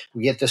this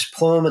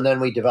plume, and then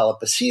we develop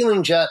a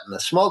ceiling jet, and the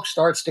smoke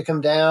starts to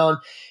come down,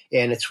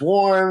 and it's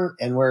warm,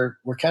 and we're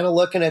kind of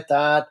looking at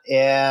that.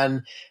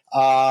 And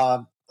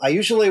I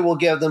usually will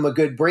give them a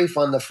good brief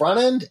on the front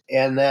end,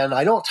 and then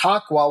I don't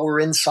talk while we're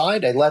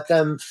inside. I let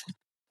them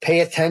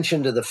pay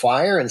attention to the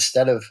fire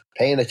instead of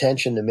paying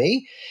attention to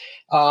me.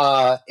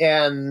 I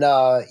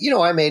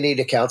may need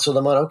to counsel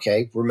them on,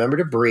 okay, remember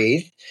to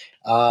breathe.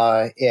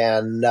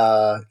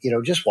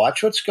 Just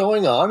watch what's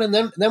going on, and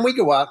then we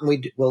go out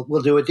and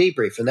we'll do a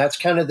debrief, and that's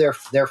kind of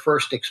their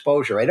first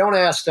exposure. I don't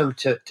ask them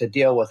to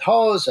deal with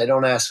hose. I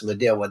don't ask them to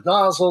deal with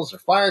nozzles or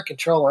fire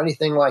control or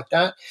anything like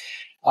that.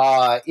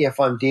 If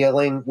I'm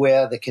dealing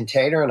with a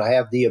container and I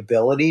have the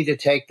ability to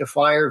take the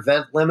fire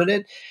vent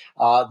limited,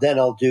 then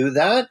I'll do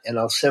that, and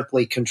I'll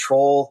simply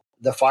control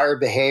the fire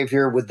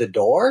behavior with the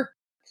door,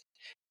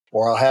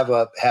 or I'll have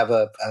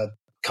a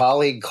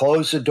colleague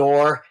close the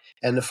door,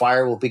 and the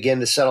fire will begin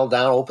to settle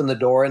down, open the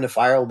door, and the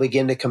fire will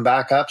begin to come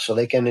back up, so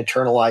they can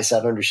internalize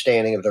that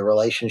understanding of the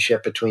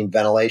relationship between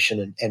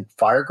ventilation and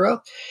fire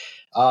growth.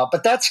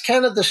 But that's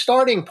kind of the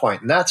starting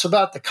point, and that's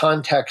about the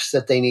context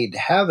that they need to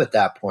have at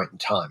that point in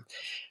time.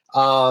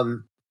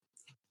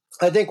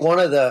 I think one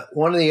of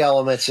the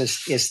elements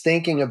is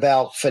thinking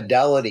about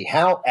fidelity.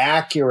 How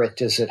accurate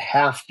does it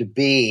have to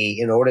be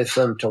in order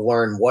for them to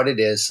learn what it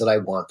is that I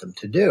want them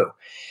to do?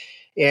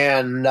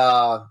 And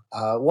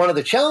one of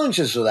the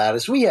challenges with that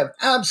is we have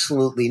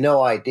absolutely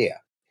no idea.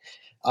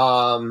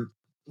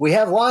 We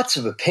have lots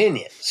of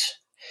opinions.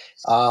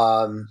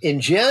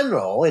 In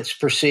general, it's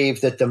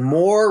perceived that the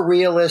more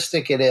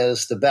realistic it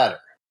is, the better.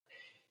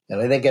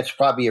 And I think it's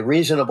probably a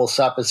reasonable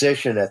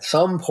supposition at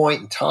some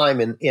point in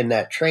time in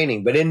that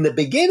training. But in the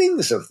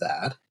beginnings of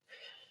that,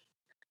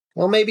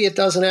 well, maybe it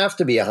doesn't have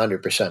to be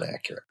 100%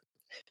 accurate.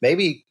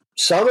 Maybe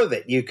some of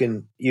it you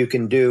can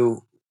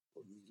do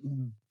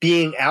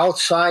being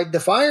outside the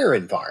fire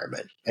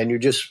environment, and you're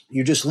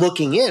just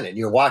looking in and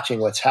you're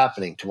watching what's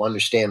happening to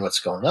understand what's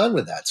going on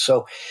with that.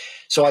 So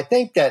I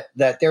think that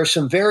there's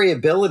some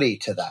variability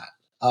to that.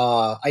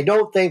 I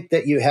don't think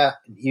that you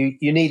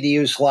need to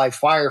use live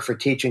fire for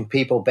teaching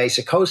people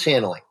basic hose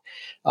handling.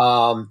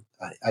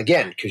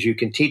 Again, because you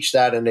can teach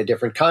that in a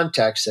different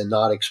context and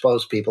not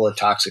expose people to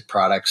toxic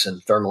products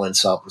and thermal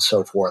insult and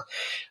so forth.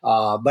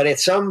 But at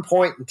some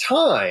point in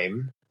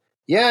time,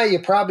 yeah, you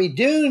probably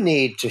do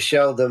need to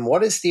show them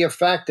what is the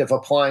effect of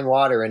applying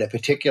water in a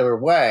particular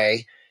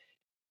way,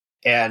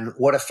 and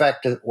what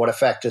effect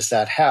does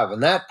that have.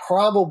 And that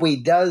probably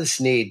does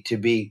need to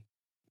be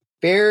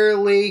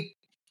fairly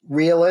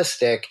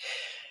realistic,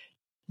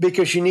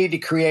 because you need to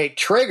create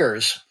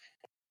triggers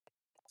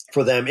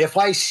for them. If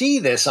I see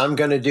this, I'm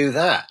going to do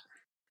that.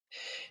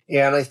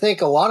 And I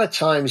think a lot of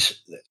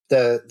times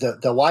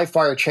the live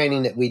fire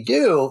training that we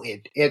do,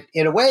 it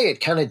in a way,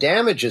 it kind of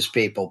damages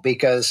people,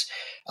 because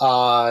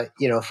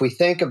if we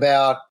think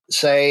about,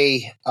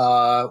 say,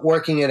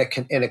 working in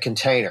a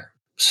container,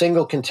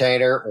 single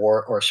container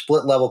or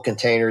split level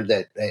container,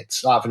 that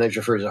it's often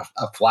referred as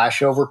a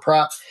flashover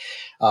prop,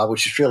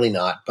 which is really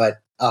not. But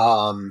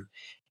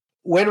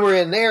when we're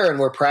in there and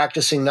we're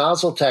practicing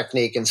nozzle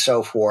technique and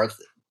so forth,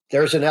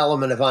 there's an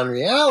element of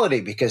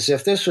unreality, because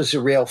if this was a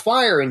real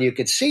fire and you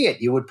could see it,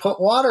 you would put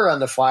water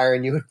on the fire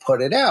and you would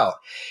put it out.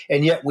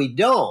 And yet we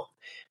don't.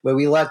 Where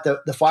we let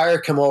the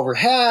fire come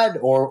overhead,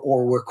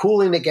 or we're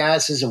cooling the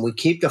gases and we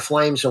keep the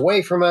flames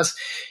away from us,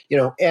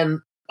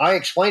 and I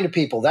explain to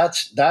people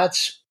that's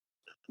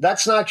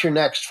not your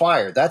next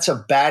fire. That's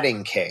a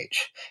batting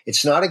cage.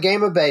 It's not a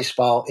game of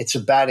baseball. It's a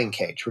batting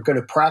cage. We're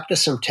going to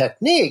practice some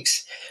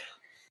techniques,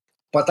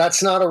 but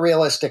that's not a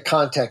realistic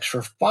context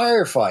for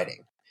firefighting.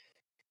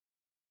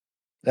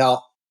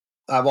 Now,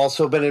 I've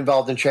also been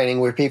involved in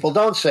training where people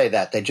don't say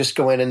that. They just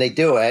go in and they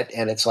do it.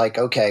 And it's like,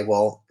 okay,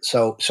 well,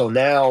 so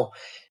now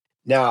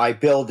I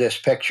build this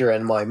picture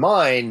in my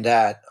mind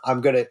that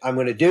I'm going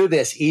to do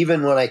this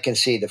even when I can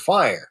see the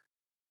fire.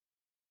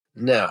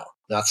 No,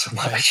 not so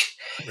much.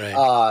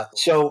 Right.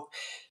 So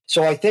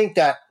I think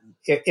that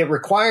it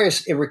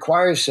requires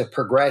a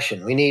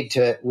progression. We need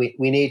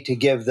to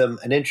give them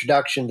an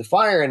introduction to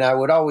fire. And I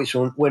would always,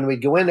 when we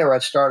go in there,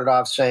 I'd start it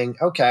off saying,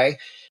 okay,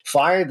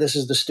 fire, this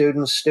is the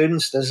students,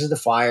 this is the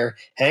fire.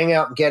 Hang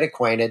out and get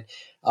acquainted.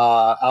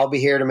 I'll be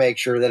here to make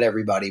sure that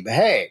everybody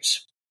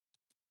behaves,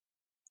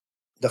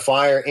 the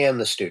fire and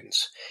the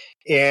students.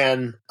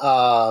 And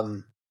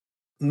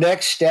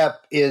next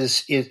step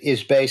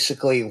is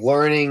basically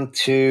learning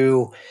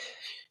to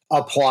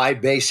apply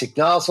basic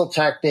nozzle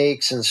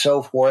techniques and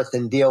so forth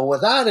and deal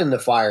with that in the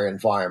fire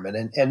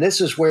environment. And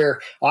this is where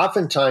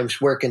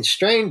oftentimes we're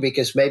constrained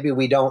because maybe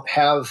we don't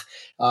have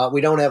a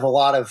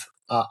lot of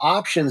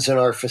options in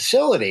our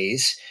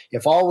facilities.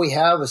 If all we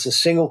have is a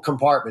single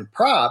compartment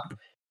prop,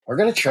 we're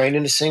going to train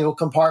in a single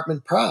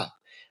compartment prop.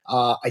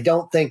 I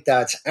don't think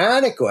that's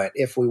adequate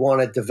if we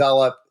want to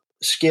develop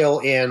skill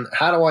in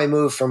how do I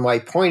move from my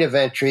point of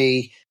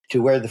entry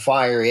to where the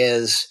fire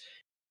is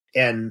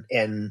and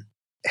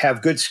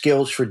have good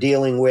skills for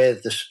dealing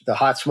with the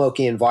hot,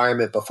 smoky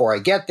environment before I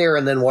get there.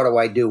 And then what do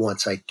I do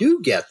once I do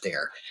get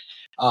there?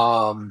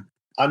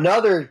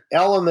 Another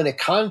element of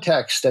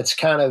context that's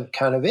kind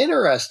of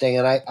interesting,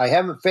 and I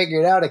haven't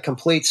figured out a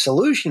complete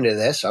solution to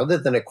this other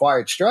than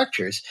acquired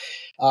structures,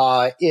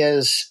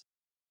 is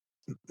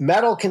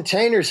metal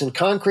containers and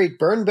concrete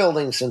burn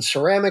buildings and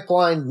ceramic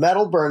lined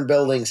metal burn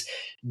buildings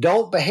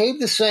don't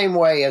behave the same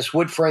way as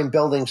wood frame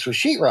buildings with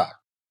sheetrock.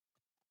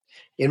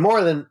 In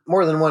more than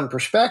one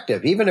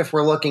perspective, even if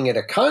we're looking at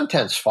a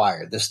contents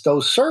fire,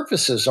 those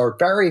surfaces are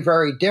very,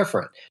 very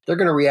different. They're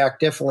going to react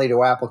differently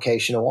to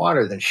application of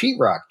water than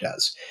sheetrock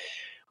does,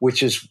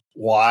 which is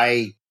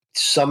why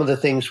some of the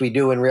things we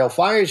do in real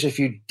fires, if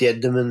you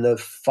did them in the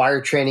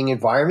fire training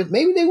environment,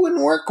 maybe they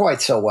wouldn't work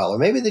quite so well, or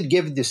maybe they'd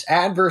give this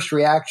adverse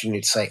reaction.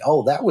 You'd say,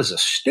 oh, that was a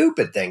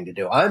stupid thing to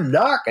do. I'm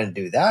not going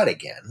to do that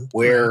again,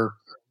 where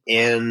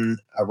in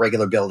a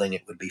regular building,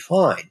 it would be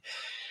fine.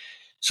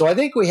 So I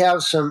think we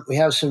have some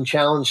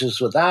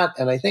challenges with that,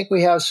 and I think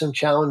we have some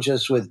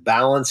challenges with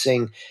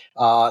balancing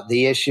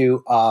the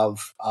issue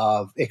of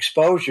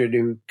exposure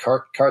to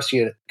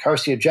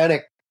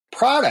carcinogenic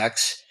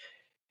products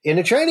in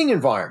a training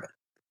environment.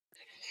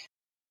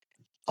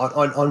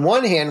 On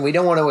one hand, we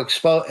don't want to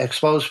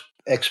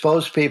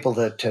expose people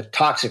to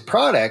toxic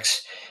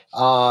products,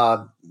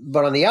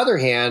 but on the other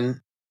hand,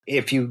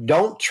 if you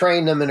don't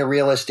train them in a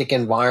realistic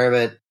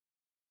environment,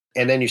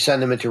 and then you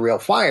send them into real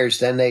fires,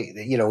 then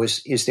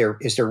is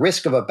their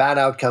risk of a bad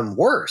outcome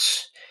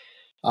worse?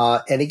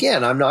 And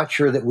again, I'm not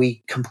sure that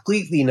we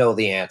completely know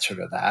the answer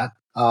to that.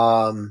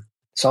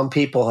 Some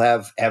people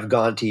have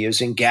gone to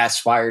using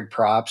gas-fired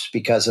props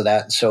because of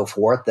that and so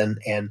forth.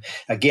 And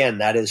again,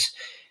 that is,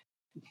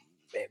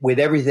 with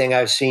everything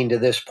I've seen to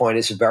this point,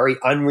 is a very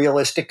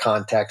unrealistic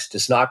context,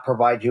 does not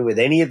provide you with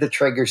any of the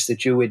triggers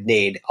that you would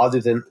need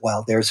other than,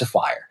 well, there's a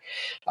fire.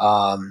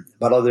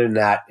 But other than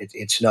that,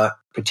 it's not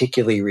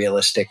particularly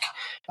realistic,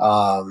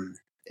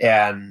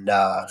 and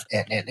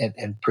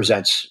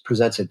presents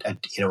a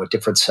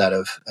different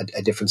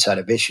set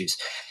of issues.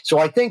 So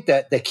I think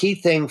that the key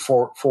thing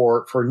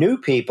for new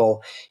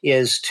people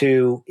is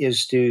to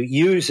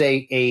use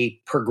a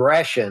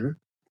progression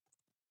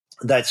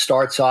that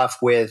starts off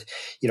with,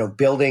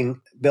 building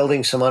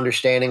some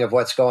understanding of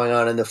what's going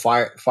on in the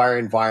fire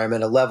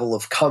environment, a level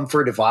of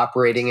comfort of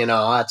operating in a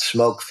hot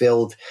smoke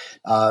filled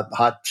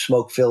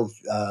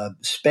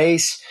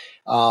space,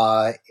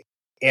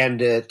 and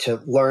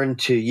to learn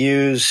to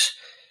use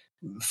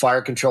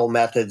fire control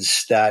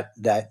methods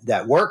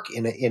that work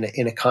in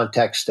a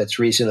context that's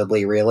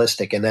reasonably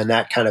realistic, and then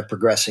that kind of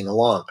progressing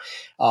along.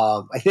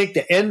 I think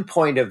the end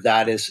point of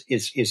that is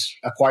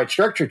acquired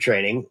structure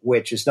training,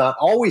 which is not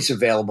always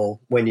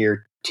available when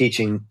you're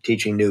teaching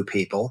new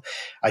people.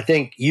 I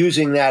think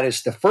using that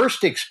as the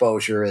first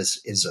exposure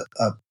is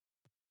a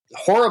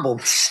horrible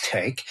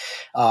mistake,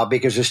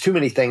 because there's too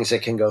many things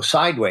that can go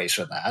sideways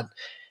with that.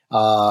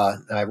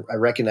 I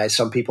recognize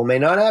some people may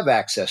not have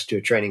access to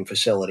a training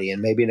facility,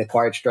 and maybe an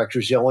acquired structure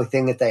is the only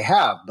thing that they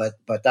have.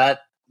 But that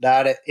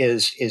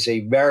is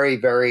a very,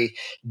 very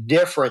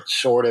different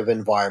sort of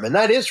environment.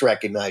 That is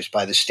recognized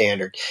by the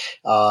standard.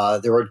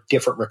 There are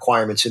different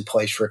requirements in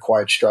place for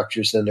acquired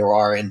structures than there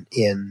are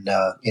in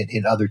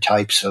other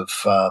types of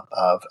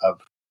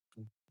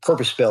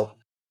purpose-built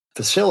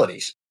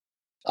facilities.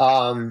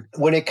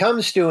 When it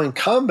comes to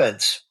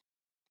incumbents,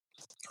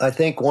 I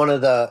think one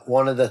of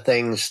the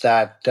things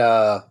that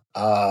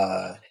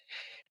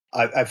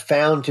I've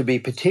found to be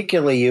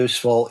particularly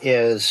useful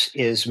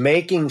is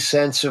making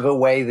sense of a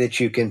way that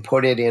you can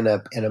put it in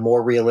a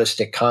more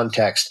realistic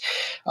context.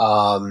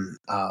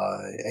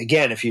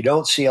 Again, if you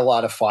don't see a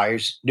lot of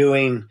fires,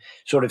 doing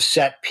sort of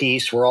set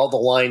piece where all the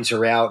lines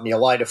are out and you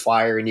light a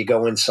fire and you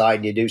go inside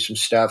and you do some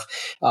stuff,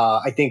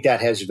 I think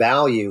that has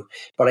value.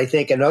 But I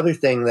think another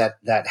thing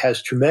that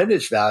has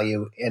tremendous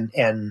value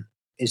and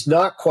is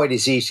not quite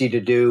as easy to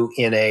do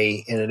in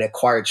an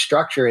acquired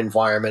structure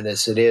environment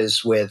as it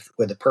is with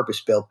a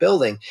purpose-built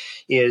building,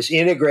 is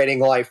integrating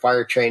live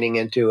fire training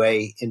into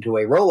a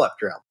roll-up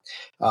drill,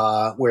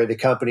 where the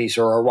companies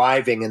are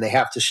arriving and they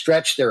have to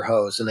stretch their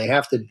hose and they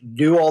have to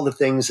do all the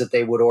things that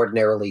they would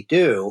ordinarily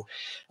do.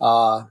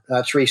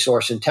 That's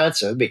resource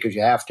intensive because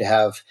you have to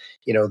have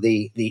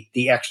the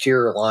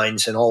exterior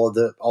lines and all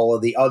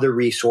of the other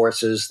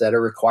resources that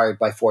are required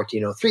by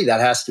 1403. That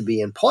has to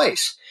be in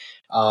place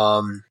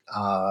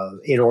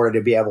in order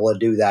to be able to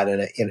do that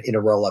in a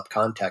roll-up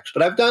context.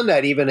 But I've done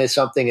that even as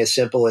something as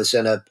simple as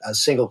in a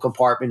single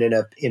compartment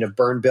in a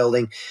burn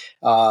building,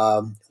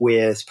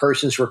 with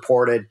persons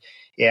reported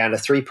and a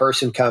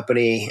 3-person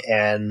company,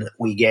 and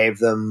we gave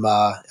them,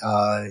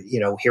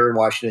 here in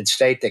Washington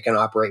State, they can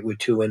operate with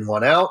 2 in,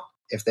 1 out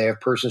if they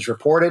have persons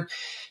reported.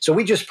 So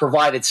we just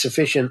provided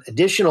sufficient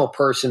additional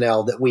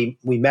personnel that we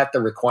met the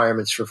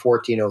requirements for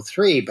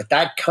 1403, but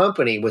that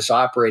company was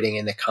operating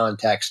in the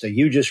context of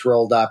you just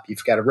rolled up,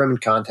 you've got a room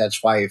and contents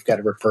fire, you've got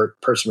a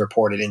person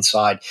reported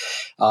inside,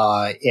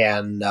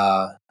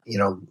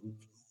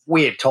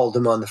 we had told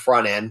them on the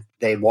front end,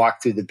 they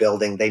walked through the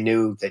building, they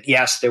knew that,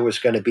 yes, there was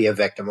going to be a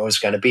victim, it was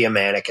going to be a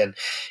mannequin.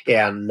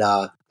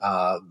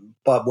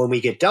 But when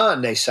we get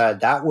done, they said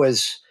that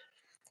was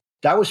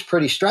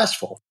pretty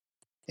stressful.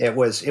 It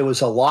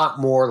was a lot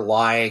more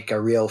like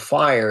a real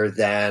fire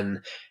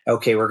than,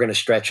 okay, we're going to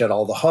stretch out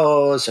all the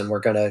hose and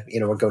we're going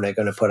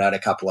to put out a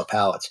couple of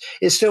pallets.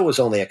 It still was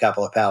only a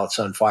couple of pallets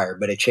on fire,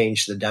 but it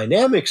changed the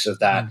dynamics of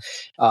that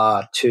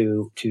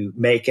to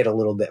make it a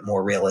little bit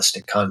more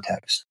realistic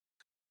context.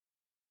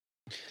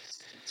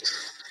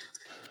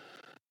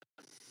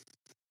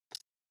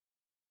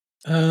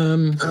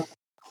 I've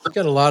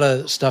got a lot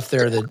of stuff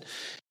there that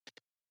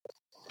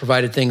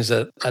provided things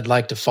that I'd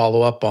like to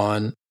follow up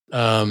on.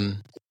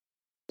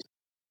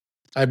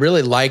 I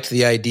really liked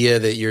the idea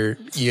that you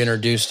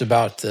introduced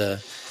about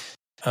the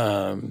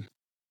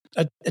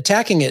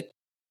attacking it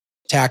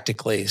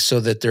tactically so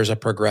that there's a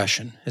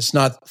progression. It's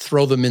not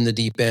throw them in the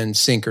deep end,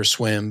 sink or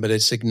swim, but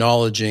it's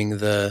acknowledging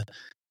the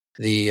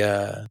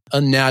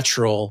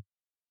unnatural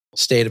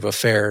state of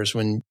affairs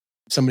when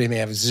somebody may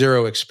have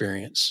zero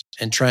experience,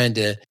 and trying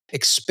to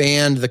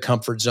expand the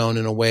comfort zone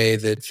in a way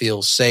that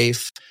feels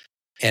safe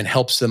and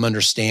helps them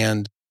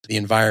understand the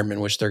environment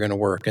in which they're going to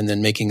work, and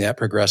then making that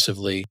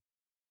progressively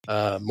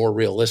more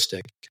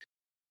realistic.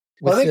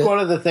 Well, I think one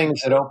of the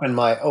things that opened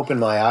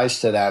my eyes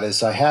to that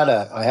is I had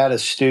a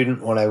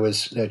student when I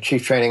was a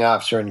chief training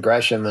officer in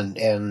Gresham,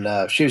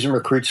 and she was in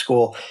recruit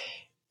school,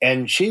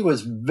 and she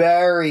was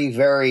very,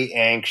 very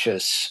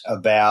anxious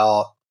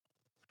about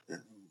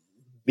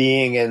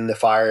being in the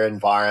fire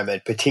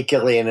environment,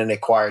 particularly in an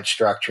acquired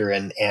structure,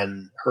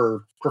 and her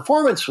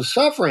performance was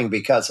suffering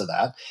because of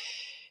that.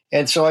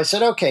 And so I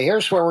said, okay,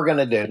 here's what we're going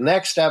to do.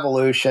 Next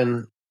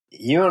evolution,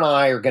 you and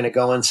I are going to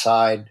go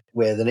inside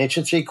with an 1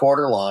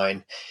 3/4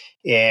 line,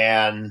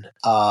 and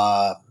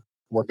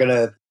we're going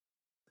to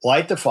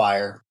light the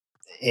fire,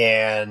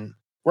 and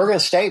we're going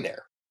to stay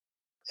there,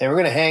 and we're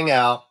going to hang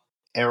out,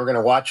 and we're going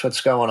to watch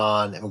what's going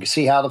on, and we're going to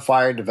see how the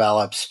fire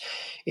develops,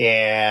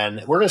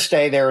 and we're going to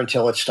stay there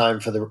until it's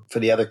time for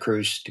the other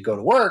crews to go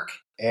to work.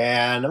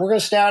 And we're going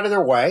to stay out of their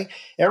way,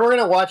 and we're going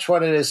to watch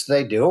what it is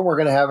they do, and we're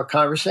going to have a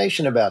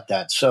conversation about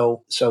that.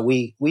 So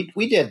we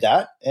did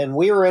that, and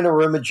we were in a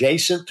room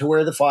adjacent to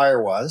where the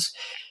fire was.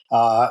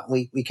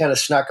 We kind of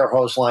snuck our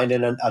hose line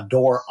in a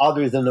door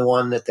other than the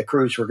one that the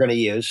crews were going to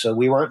use, so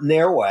we weren't in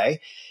their way.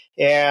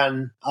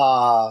 And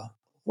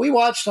we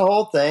watched the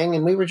whole thing,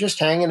 and we were just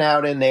hanging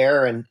out in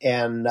there.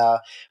 And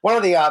one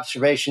of the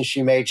observations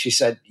she made, she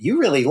said, "You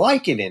really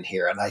like it in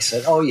here." And I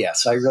said, "Oh,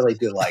 yes, I really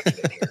do like it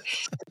in here."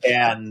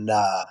 And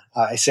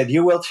I said,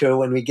 "You will too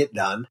when we get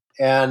done."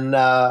 And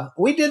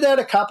we did that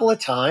a couple of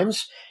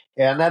times.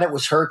 And then it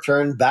was her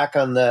turn back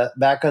on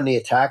the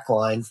attack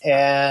line.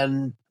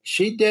 And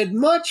she did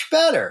much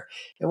better.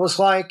 It was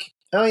like,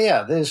 oh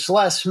yeah, there's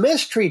less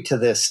mystery to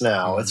this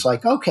now. It's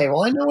like, okay,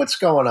 well, I know what's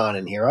going on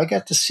in here. I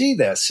got to see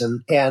this.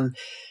 And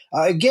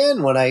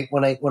again, when I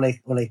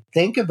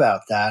think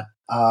about that,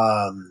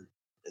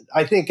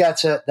 I think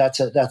that's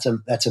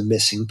a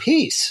missing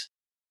piece.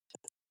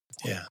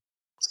 Yeah.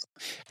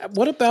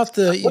 What about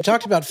you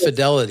talked about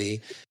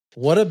fidelity.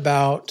 What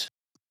about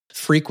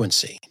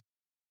frequency?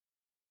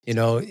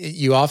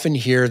 You often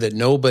hear that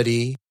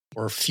nobody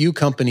or few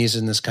companies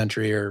in this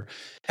country are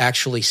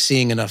actually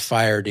seeing enough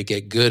fire to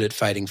get good at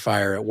fighting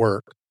fire at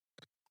work.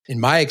 In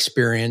my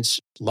experience,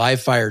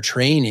 live fire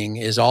training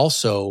is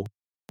also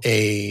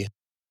an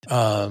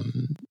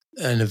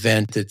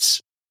event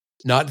that's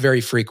not very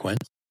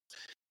frequent.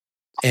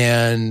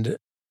 And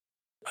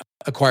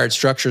acquired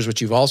structures,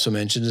 which you've also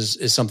mentioned,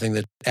 is something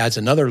that adds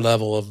another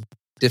level of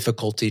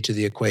difficulty to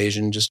the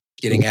equation, just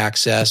getting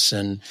access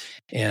and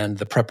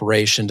the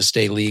preparation to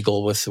stay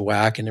legal with the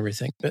WAC and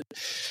everything. But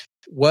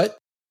what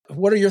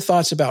are your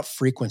thoughts about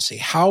frequency?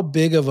 How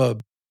big of a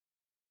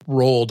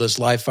role does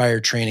live fire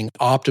training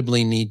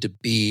optimally need to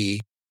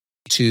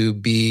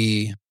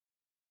be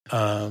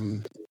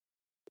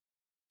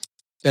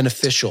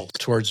beneficial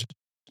towards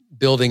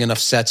building enough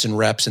sets and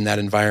reps in that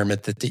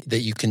environment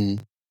that you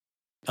can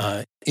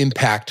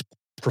impact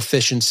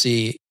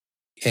proficiency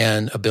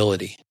and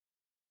ability?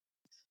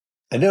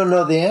 I don't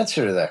know the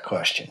answer to that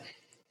question.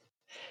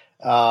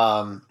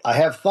 I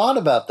have thought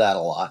about that a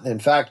lot. In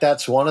fact,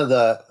 that's one of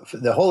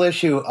the whole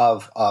issue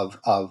of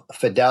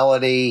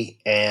fidelity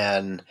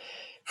and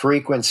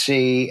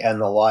frequency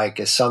and the like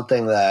is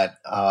something that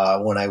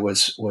when I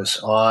was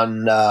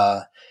on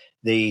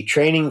the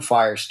training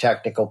fires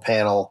technical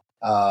panel,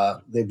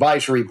 the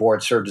advisory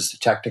board served as the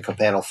technical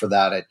panel for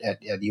that at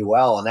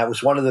UL, and that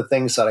was one of the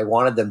things that I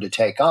wanted them to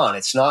take on.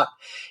 It's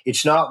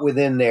not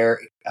within their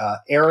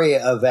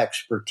area of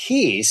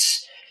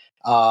expertise,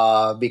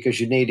 because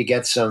you need to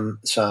get some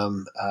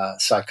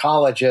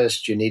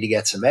psychologists, you need to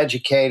get some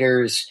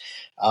educators,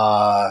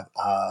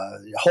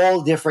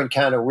 whole different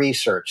kind of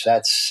research.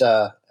 That's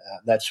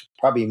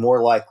probably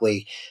more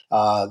likely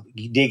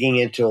digging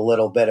into a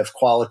little bit of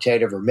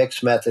qualitative or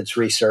mixed methods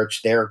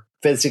research. They're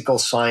physical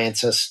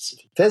scientists,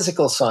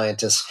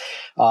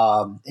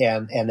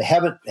 and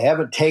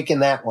haven't taken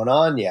that one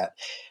on yet.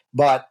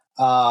 But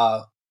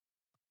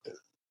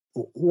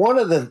one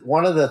of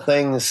the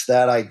things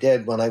that I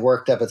did when I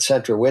worked up at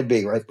Central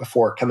Whidbey right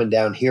before coming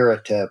down here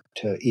to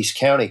East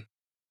County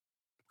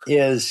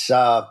is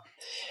I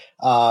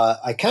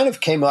kind of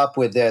came up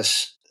with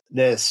this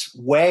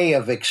way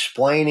of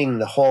explaining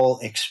the whole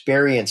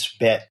experience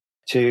bit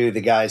to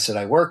the guys that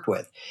I worked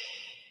with,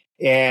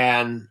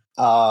 and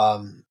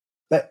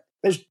but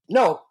there's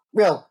no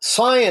real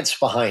science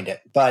behind it.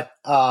 But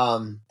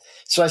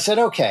so I said,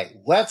 okay,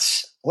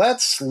 let's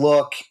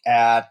look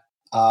at.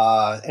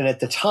 And at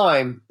the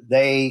time,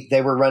 they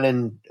were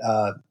running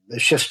a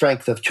shift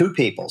strength of 2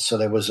 people. So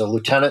there was a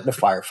lieutenant and a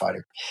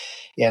firefighter.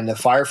 And the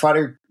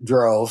firefighter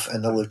drove,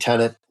 and the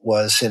lieutenant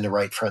was in the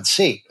right front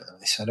seat. And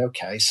I said,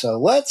 okay, so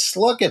let's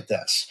look at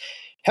this.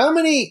 How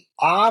many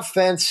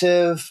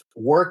offensive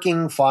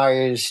working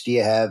fires do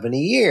you have in a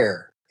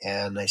year?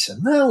 And they said,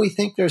 no, we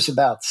think there's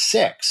about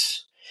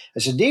 6. I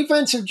said,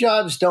 defensive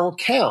jobs don't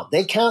count.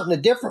 They count in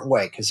a different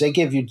way because they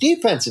give you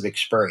defensive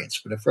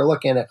experience. But if we're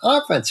looking at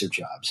offensive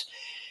jobs,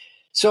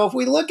 so if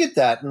we look at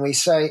that and we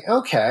say,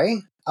 okay,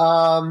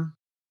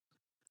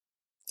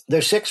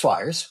 there's 6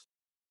 fires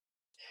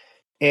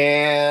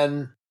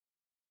and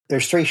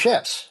there's 3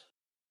 shifts.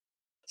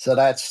 So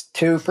that's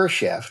 2 per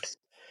shift.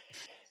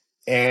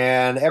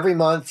 And every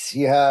month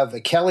you have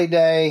a Kelly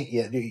day.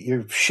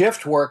 Your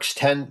shift works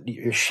 10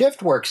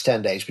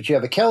 days, but you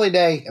have a Kelly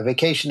day, a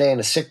vacation day,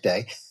 and a sick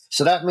day.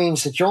 So that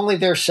means that you're only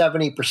there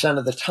 70%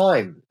 of the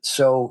time.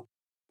 So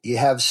you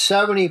have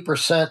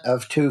 70%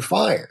 of 2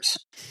 fires.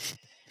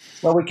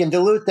 Well, we can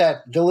dilute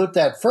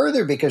that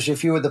further, because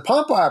if you were the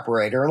pump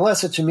operator,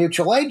 unless it's a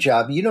mutual aid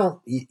job, you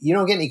don't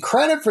get any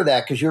credit for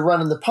that because you're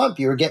running the pump.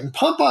 You were getting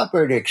pump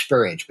operator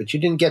experience, but you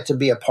didn't get to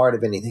be a part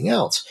of anything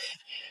else.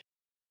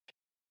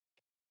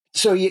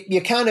 So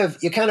you kind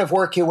of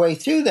work your way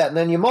through that, and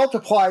then you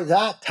multiply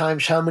that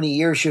times how many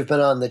years you've been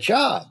on the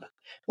job.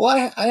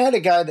 Well, I had a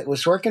guy that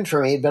was working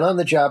for me. He'd been on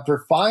the job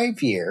for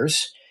 5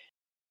 years,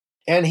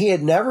 and he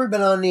had never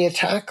been on the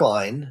attack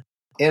line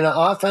in an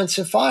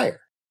offensive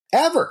fire,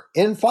 ever,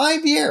 in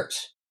 5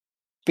 years,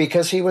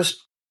 because he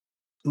was,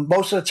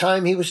 most of the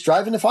time, he was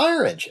driving the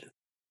fire engine.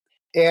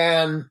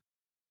 And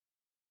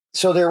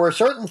so there were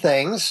certain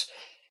things.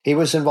 He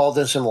was involved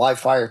in some a live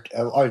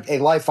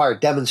fire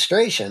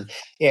demonstration,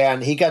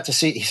 and he got to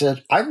see, he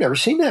said, I've never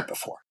seen that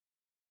before.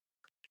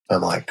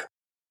 I'm like,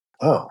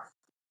 oh,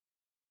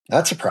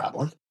 that's a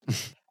problem.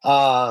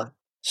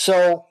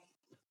 So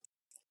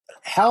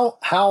how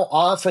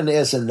often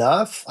is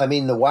enough? I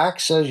mean, the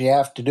WAC says you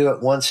have to do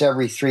it once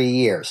every 3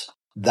 years.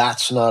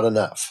 That's not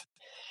enough.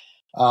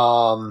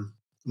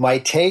 My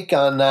take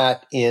on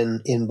that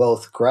in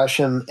both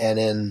Gresham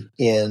and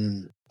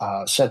in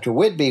Central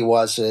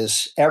Whidbey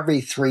is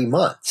every 3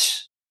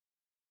 months.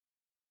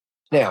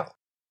 Now,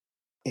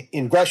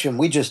 in Gresham,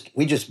 we just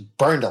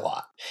burned a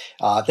lot.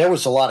 There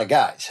was a lot of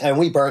guys, and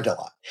we burned a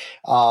lot.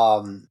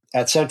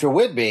 At Central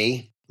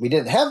Whidbey, we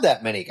didn't have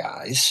that many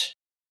guys,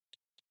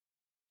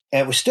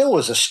 and it still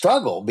was a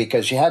struggle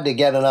because you had to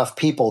get enough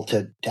people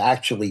to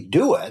actually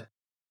do it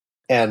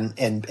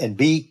and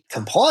be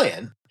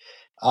compliant.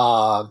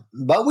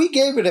 But we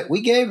gave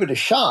it a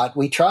shot.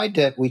 We tried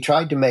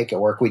to make it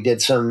work. We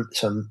did some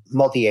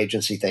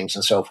multi-agency things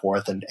and so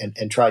forth,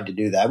 and tried to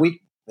do that.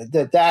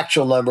 The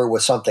actual number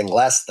was something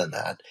less than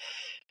that,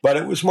 but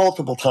it was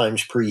multiple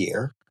times per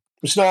year.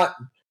 It was not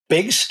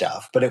big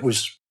stuff, but it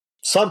was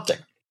something.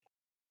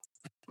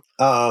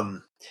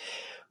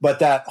 But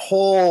that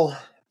whole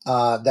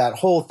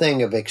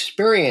thing of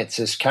experience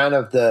is kind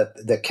of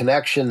the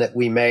connection that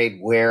we made,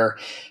 where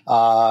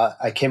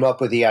I came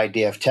up with the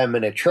idea of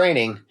 10-minute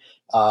training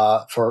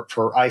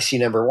for IC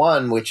number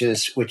 1, which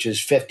is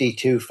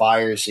 52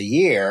 fires a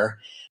year.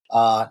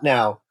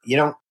 Now, you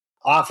don't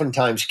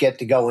oftentimes get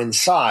to go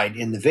inside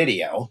in the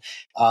video,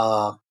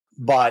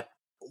 but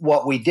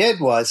what we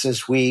did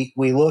was we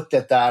looked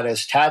at that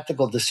as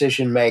tactical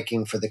decision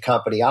making for the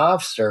company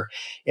officer,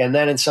 and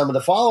then in some of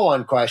the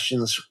follow-on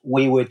questions,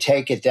 we would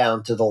take it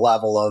down to the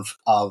level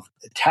of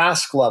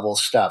task level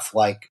stuff,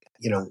 like,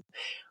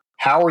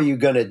 how are you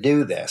going to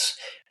do this?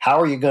 How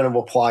are you going to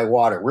apply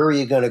water? Where are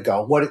you going to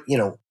go?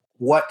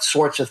 What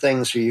sorts of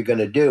things are you going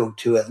to do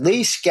to at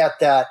least get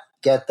that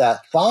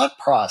thought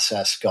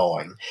process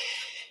going?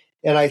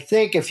 And I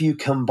think if you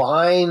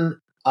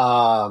combine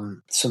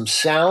some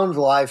sound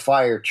live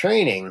fire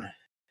training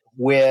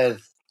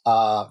with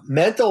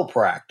mental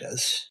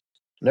practice,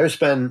 there's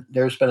been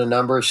a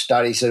number of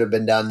studies that have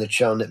been done that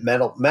shown that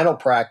mental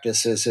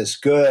practice is as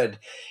good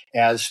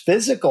as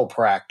physical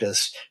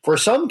practice for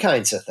some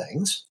kinds of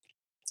things.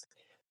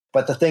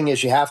 But the thing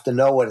is, you have to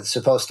know what it's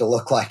supposed to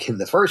look like in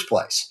the first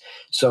place.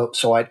 So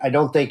I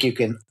don't think you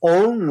can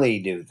only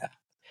do that.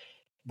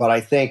 But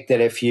I think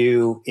that if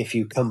you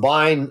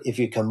combine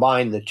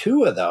the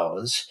two of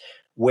those,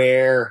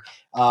 where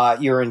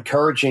you're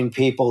encouraging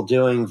people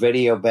doing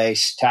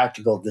video-based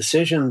tactical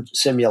decision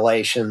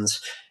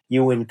simulations,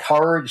 you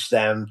encourage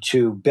them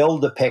to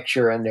build a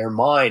picture in their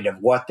mind of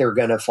what they're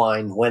going to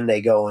find when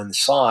they go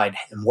inside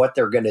and what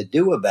they're going to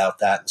do about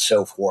that and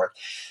so forth.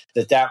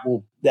 That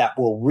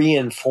will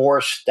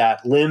reinforce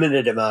that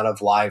limited amount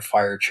of live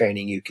fire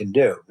training you can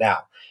do.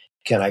 Now,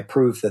 can I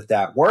prove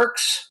that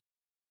works?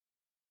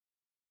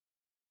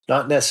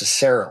 Not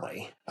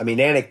necessarily. I mean,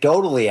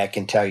 anecdotally, I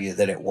can tell you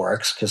that it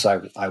works because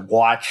I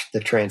watched the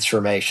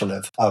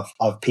transformation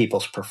of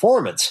people's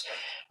performance,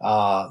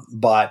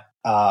 but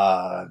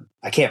I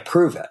can't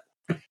prove it.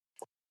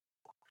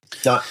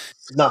 Not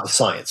with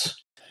science.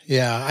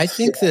 Yeah, I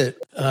think that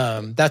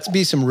that'd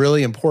be some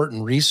really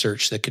important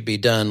research that could be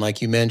done,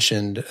 like you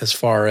mentioned, as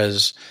far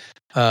as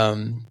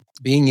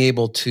being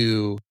able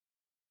to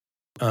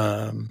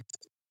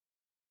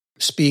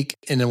speak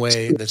in a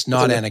way that's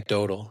not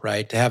anecdotal,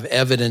 right? To have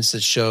evidence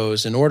that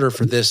shows in order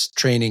for this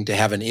training to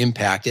have an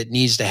impact, it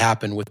needs to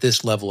happen with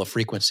this level of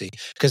frequency,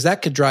 because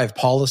that could drive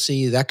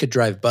policy, that could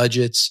drive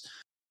budgets,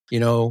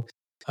 to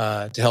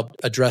help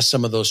address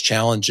some of those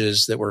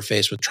challenges that we're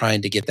faced with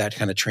trying to get that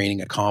kind of training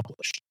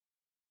accomplished.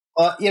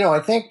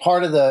 I think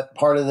part of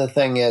the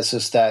thing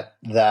is that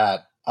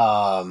that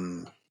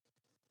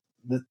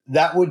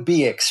would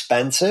be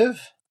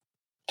expensive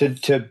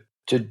to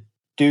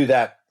do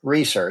that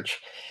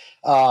research.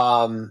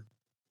 And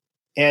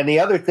the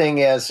other thing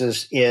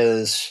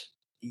is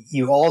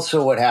you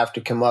also would have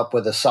to come up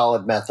with a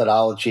solid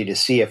methodology to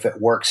see if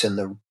it works in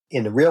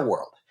the real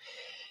world.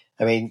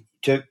 I mean,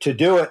 to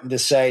do it and to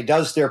say,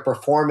 does their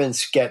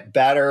performance get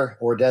better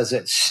or does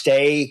it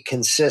stay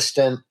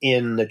consistent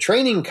in the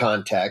training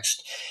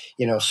context?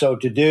 So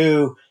to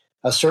do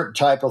a certain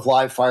type of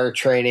live fire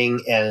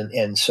training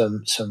and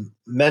some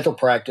mental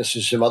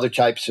practices, some other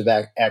types of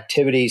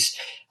activities,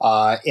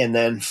 and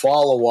then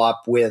follow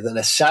up with an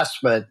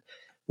assessment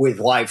with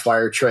live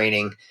fire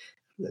training,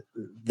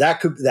 that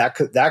could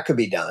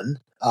be done.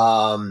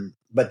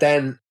 But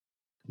then,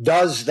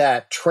 does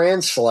that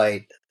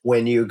translate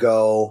when you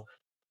go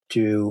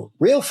to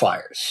real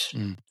fires?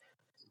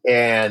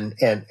 And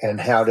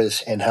how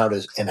does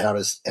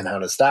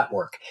that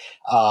work?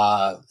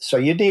 So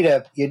you need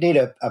a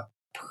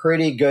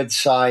pretty good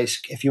size,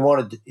 if you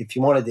wanted to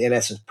in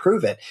essence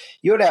prove it,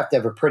 you would have to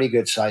have a pretty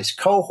good size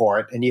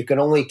cohort, and you can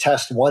only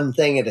test one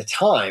thing at a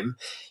time.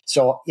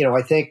 So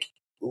I think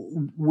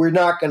we're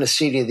not going to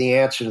see the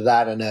answer to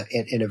that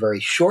in a very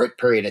short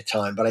period of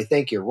time. But I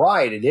think you're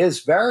right; it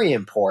is very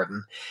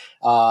important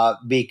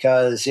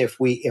because if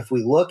we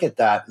look at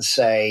that and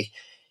say,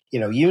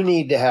 you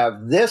need to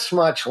have this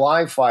much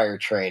live fire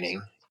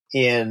training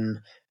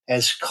in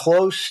as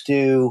close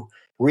to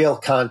real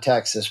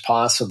context as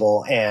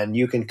possible, and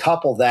you can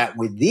couple that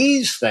with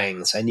these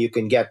things and you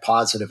can get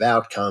positive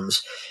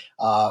outcomes,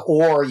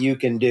 or you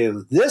can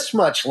do this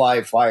much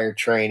live fire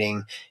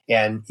training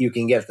and you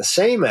can get the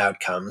same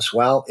outcomes.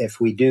 Well, if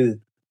we do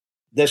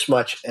this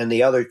much and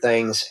the other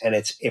things, and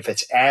if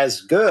it's as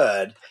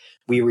good,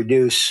 we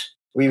reduce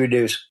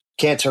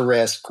cancer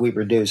risk, we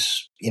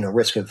reduce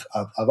risk of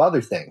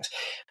other things.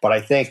 But I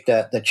think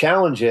that the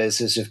challenge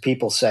is if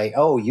people say,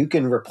 oh, you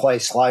can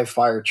replace live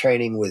fire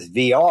training with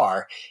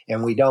VR,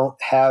 and we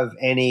don't have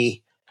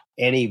any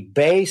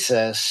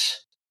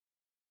basis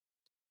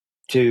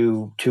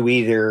to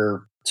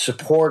either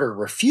support or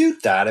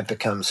refute that, it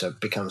becomes a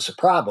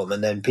problem.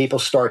 And then people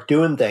start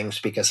doing things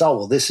because, oh,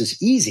 well, this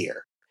is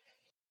easier.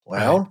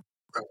 Well,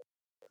 right.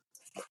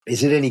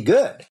 Is it any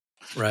good?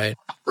 Right.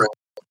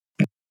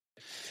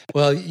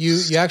 Well, you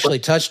actually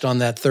touched on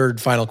that third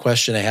final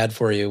question I had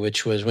for you,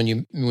 which was when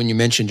you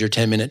mentioned your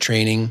 10-minute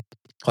training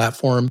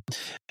platform.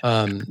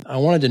 I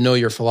wanted to know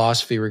your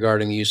philosophy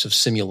regarding the use of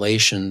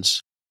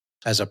simulations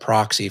as a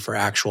proxy for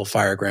actual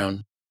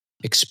fireground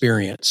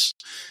experience.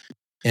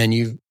 And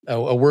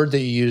a word that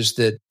you used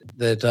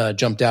that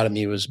jumped out at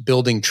me was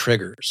building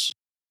triggers.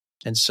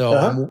 And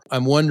so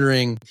I'm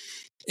wondering,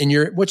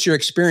 what's your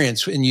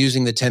experience in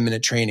using the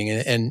 10-minute training?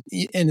 And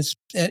it's,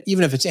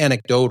 even if it's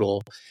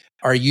anecdotal,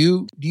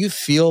 do you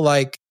feel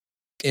like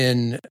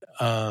in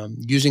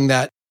using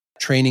that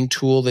training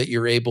tool that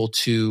you're able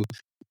to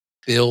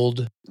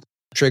build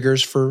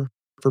triggers for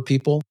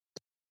people?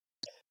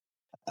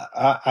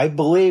 I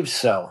believe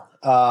so.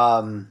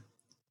 And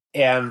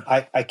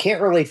I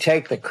can't really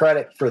take the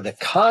credit for the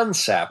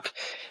concept.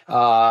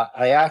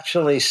 I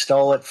actually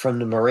stole it from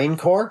the Marine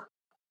Corps.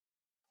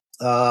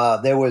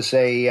 There was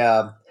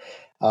a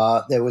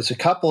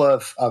couple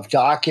of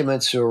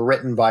documents that were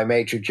written by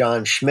Major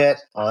John Schmidt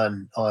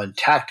on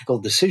tactical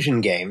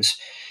decision games,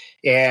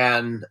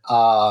 and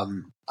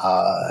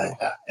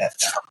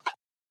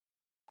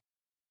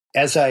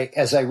as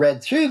I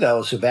read through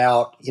those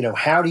about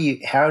how do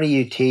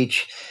you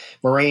teach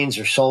Marines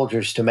or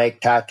soldiers to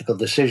make tactical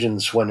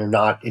decisions when they're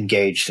not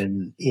engaged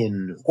in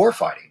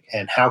warfighting?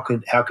 And how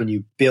can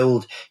you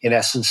build, in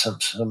essence,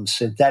 some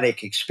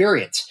synthetic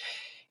experience?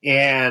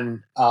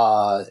 And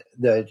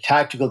the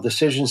tactical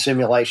decision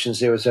simulations,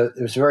 there was a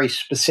very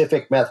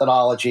specific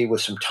methodology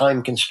with some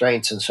time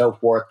constraints and so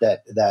forth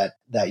that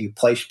you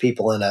placed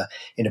people in a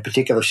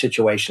particular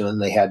situation,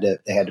 and they had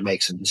to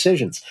make some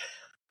decisions.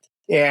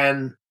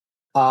 And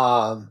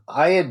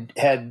I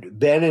had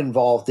been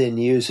involved in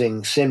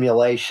using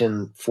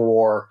simulation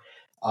for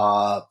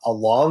a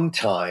long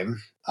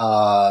time.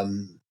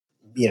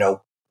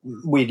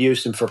 We'd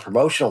used them for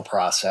promotional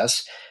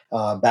process.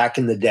 Back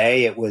in the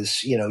day, it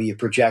was, you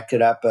projected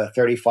up a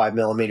 35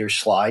 millimeter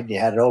slide, and you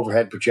had an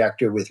overhead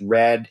projector with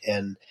red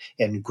and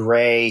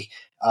gray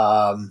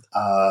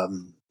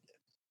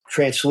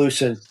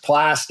translucent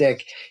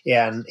plastic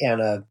and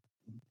a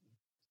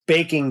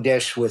baking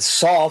dish with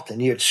salt,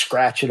 and you'd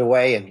scratch it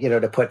away and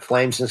to put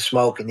flames and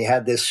smoke, and you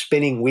had this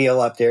spinning wheel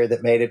up there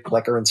that made it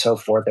flicker and so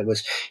forth. It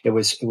was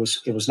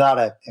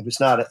not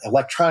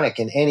electronic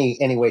in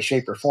any way,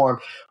 shape, or form.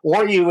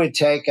 Or you would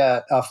take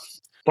a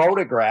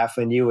photograph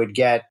and you would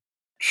get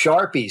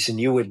Sharpies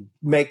and you would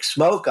make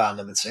smoke on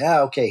them and say,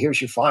 okay,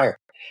 here's your fire.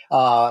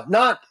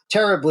 Not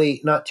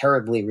terribly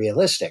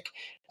realistic.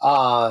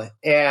 And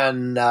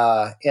then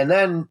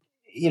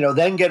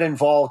then get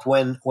involved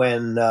when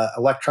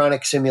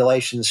electronic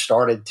simulations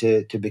started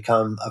to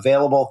become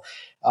available.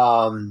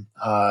 I've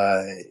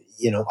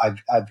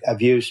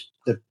used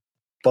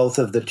both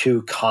of the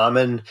two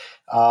common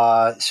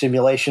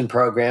simulation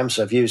programs.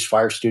 I've used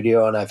Fire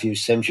Studio and I've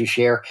used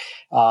SimGShare.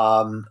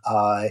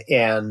 I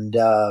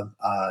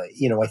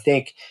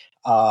think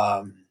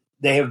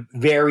they have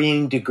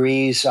varying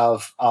degrees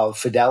of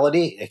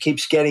fidelity. It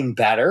keeps getting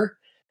better,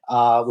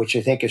 which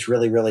I think is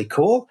really, really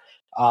cool.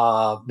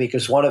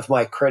 Because one of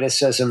my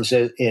criticisms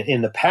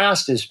in the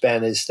past is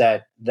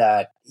that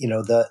the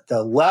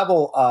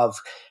level of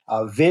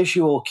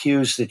visual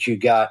cues that you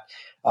got,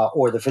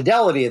 or the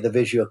fidelity of the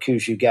visual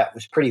cues you get,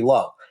 was pretty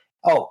low.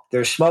 Oh,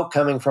 there's smoke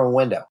coming from a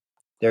window.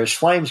 There's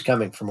flames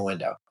coming from a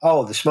window.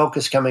 Oh, the smoke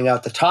is coming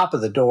out the top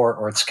of the door,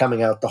 or it's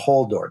coming out the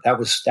whole door. That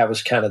was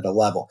kind of the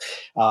level.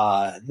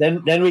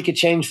 Then we could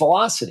change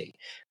velocity.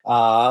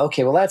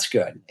 Okay, well that's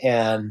good,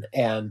 and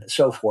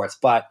so forth.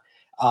 But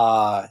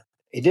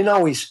it didn't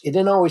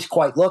always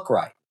quite look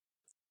right.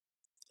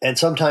 And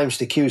sometimes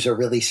the cues are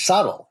really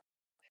subtle.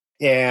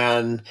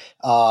 And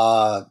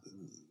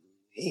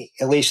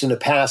at least in the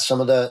past,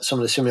 some of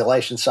the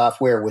simulation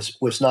software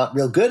was not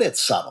real good at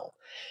subtle.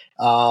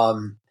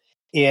 When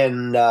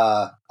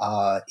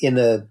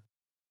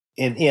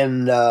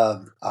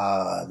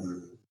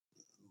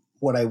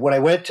I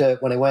went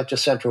to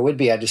Central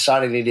Whitby, I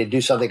decided I needed to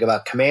do something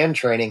about command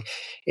training,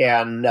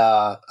 and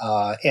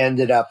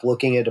ended up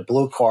looking at a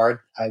blue card.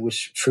 I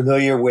was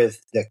familiar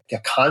with the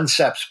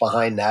concepts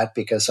behind that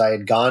because I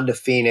had gone to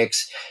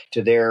Phoenix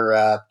to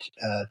their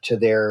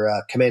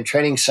command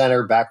training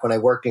center back when I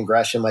worked in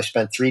Gresham. I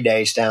spent 3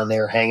 days down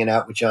there hanging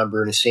out with John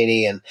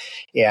Brunacini and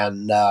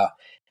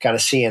kind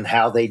of seeing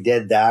how they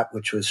did that,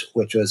 which was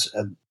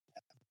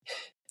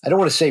I don't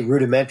want to say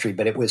rudimentary,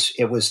 but it was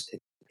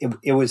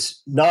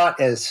not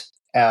as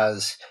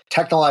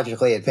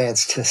technologically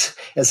advanced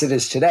as it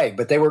is today,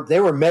 but they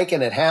were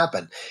making it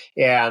happen,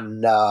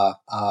 and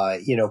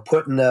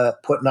putting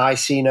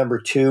IC number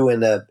 2 in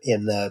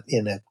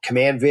the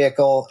command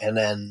vehicle, and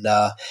then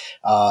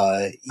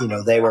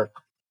they were,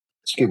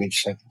 excuse me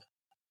just a second.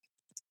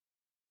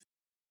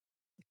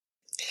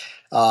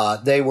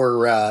 They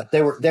were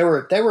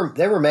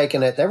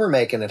making it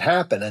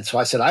happen, and so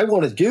I said I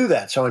want to do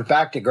that. So I went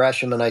back to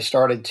Gresham and I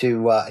started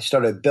to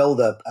build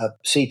a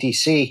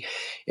CTC,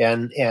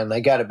 and I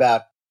got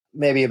about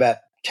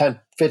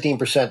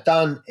 10-15%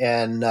 done,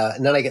 and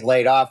then I get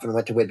laid off and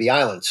went to Whidbey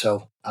Island.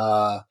 So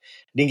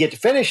didn't get to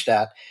finish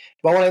that.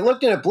 But when I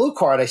looked at a blue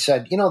card, I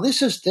said,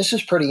 this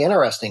is pretty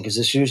interesting because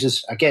this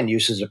uses a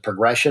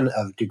progression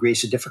of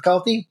degrees of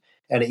difficulty,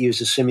 and it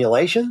uses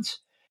simulations.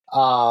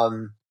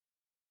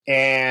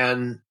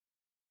 And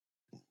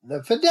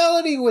the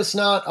fidelity was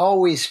not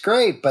always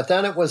great, but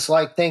then it was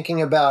like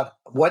thinking about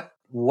what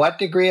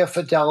degree of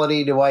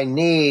fidelity do I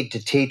need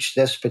to teach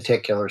this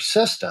particular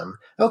system?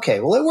 Okay,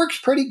 well, it works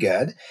pretty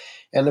good.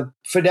 And the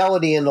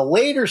fidelity in the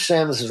later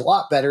sims is a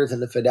lot better than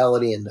the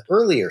fidelity in the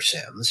earlier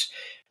sims.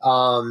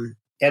 And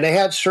they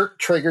had certain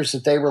triggers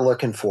that they were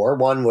looking for.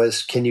 One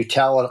was, can you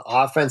tell an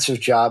offensive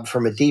job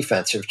from a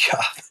defensive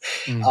job?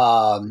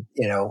 And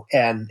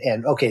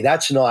okay,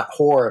 that's not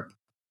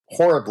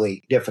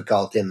horribly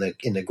difficult in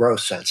the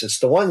gross sense. It's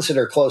the ones that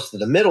are close to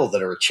the middle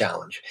that are a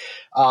challenge.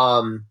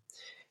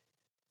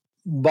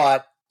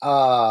 But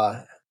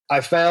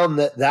I found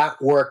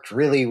that worked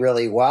really,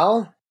 really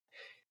well.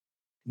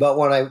 But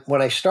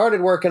when I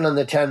started working on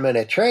the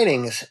 10-minute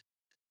trainings,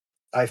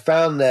 I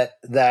found that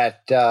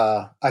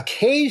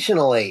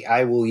occasionally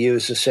I will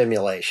use a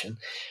simulation,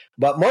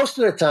 but most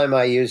of the time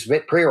I use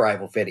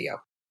pre-arrival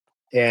video.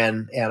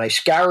 and I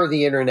scour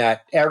the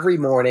internet every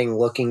morning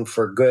looking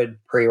for good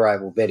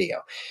pre-arrival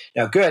video.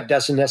 Now, good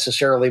doesn't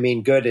necessarily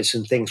mean good as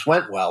in things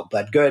went well,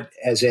 but good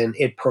as in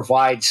it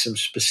provides some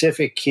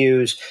specific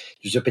cues.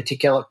 There's a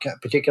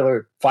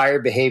particular fire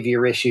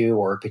behavior issue,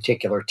 or a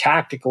particular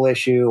tactical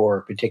issue, or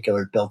a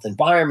particular built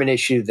environment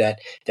issue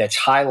that's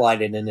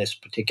highlighted in this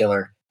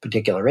particular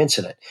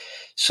incident.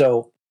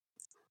 So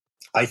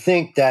I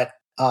think that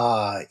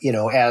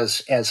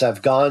as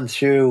I've gone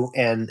through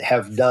and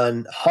have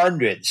done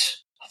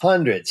hundreds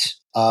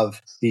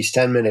of these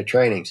 10-minute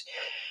trainings,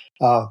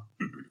 I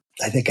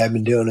think I've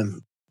been doing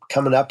them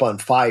coming up on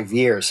 5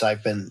 years.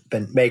 I've been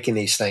making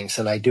these things,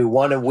 and I do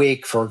one a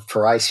week for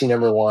IC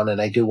number 1,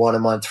 and I do one a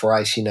month for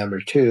IC number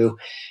 2.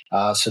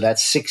 So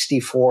that's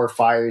 64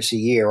 fires a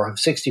year, or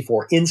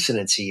 64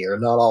 incidents a year,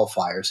 not all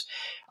fires.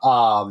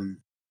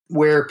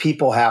 Where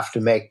people have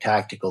to make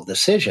tactical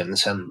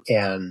decisions.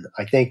 And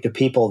I think the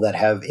people that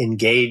have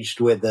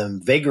engaged with them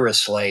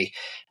vigorously,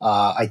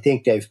 I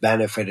think they've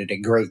benefited a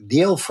great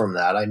deal from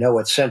that. I know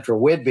at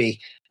Central Whidbey,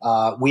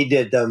 we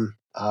did them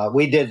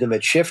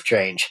at shift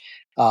change,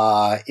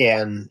 and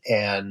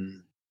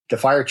the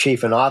fire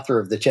chief and author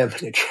of the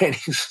 10-minute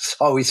trainings was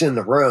always in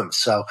the room.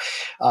 So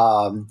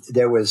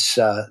there was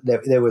a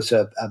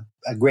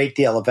great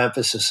deal of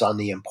emphasis on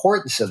the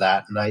importance of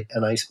that,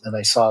 and I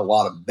saw a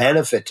lot of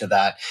benefit to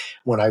that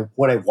when I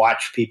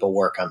watched people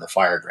work on the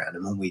fire ground,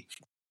 and when we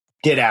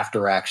did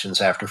after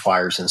actions after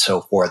fires and so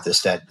forth,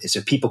 is that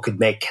people could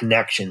make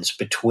connections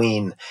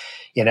between,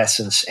 in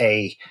essence,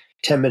 a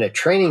 10-minute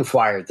training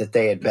fire that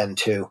they had been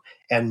to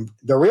and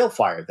the real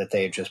fire that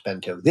they had just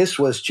been to. This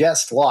was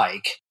just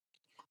like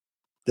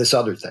this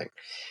other thing.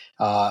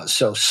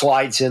 So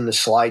slides in the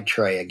slide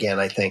tray, again,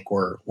 I think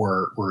were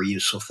a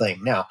useful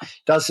thing. Now,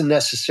 doesn't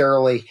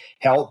necessarily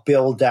help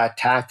build that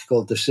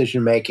tactical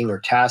decision-making or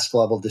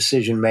task-level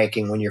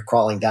decision-making when you're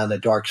crawling down the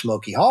dark,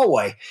 smoky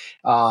hallway,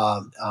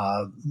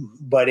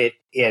 but it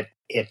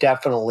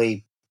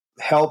definitely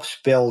helps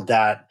build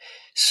that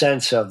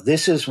sense of,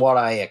 this is what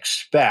I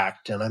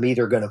expect, and I'm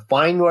either going to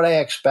find what I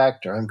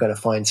expect or I'm going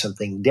to find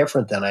something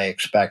different than I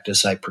expect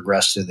as I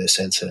progress through this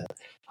incident.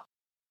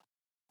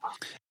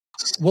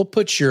 We'll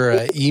put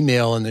your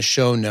email in the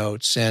show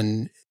notes,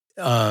 and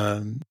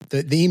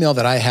the email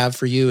that I have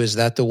for you, is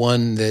that the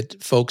one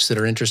that folks that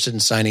are interested in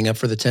signing up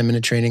for the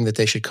 10-minute training that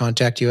they should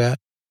contact you at?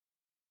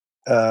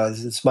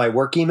 It's my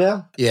work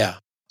email. Yeah.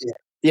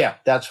 Yeah,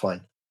 that's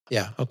fine.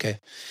 Yeah. Okay.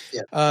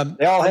 Yeah.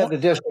 They all have the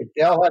district.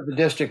 They all have the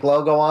district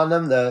logo on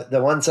them.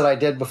 The ones that I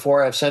did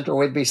before have Central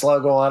Whidbey's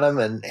logo on them,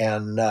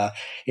 and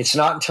it's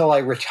not until I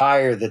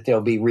retire that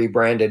they'll be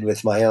rebranded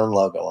with my own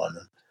logo on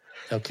them.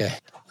 Okay.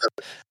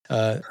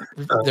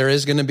 There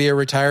is going to be a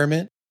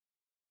retirement?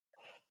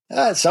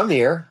 Some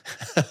year.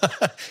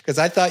 Because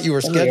I thought you were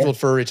scheduled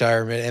for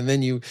retirement, and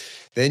then you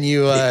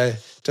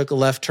took a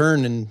left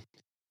turn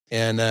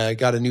and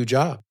got a new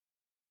job.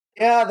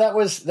 Yeah, that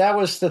was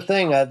the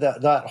thing.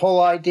 That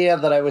whole idea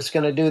that I was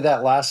going to do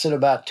that lasted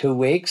about 2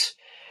 weeks,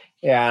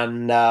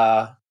 and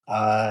I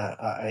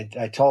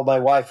told my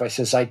wife, I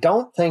says, I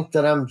don't think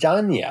that I'm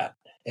done yet.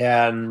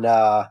 And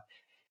I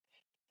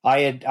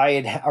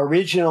had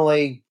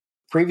originally,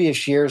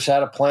 previous years,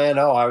 had a plan.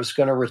 I was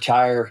going to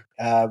retire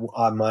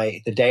on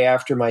the day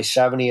after my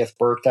 70th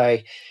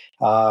birthday,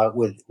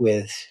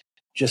 with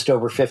just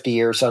over 50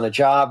 years on a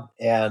job,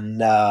 and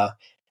then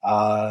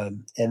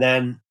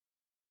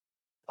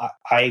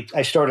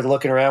I started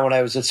looking around when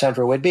I was at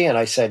Central Whidbey, and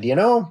I said,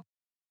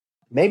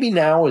 maybe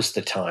now is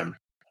the time.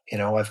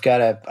 I've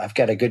got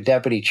a good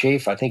deputy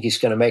chief. I think he's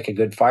going to make a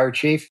good fire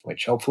chief,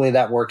 which hopefully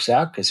that works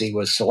out, because he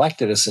was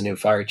selected as the new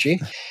fire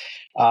chief.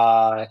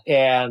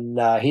 And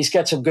he's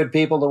got some good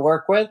people to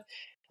work with.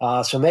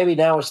 So maybe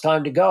now it's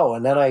time to go.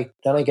 And then I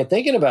get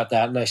thinking about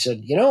that, and I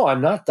said,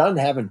 I'm not done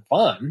having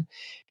fun.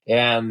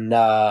 And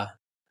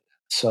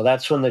so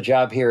that's when the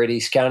job here at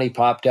East County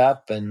popped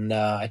up, and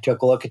I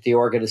took a look at the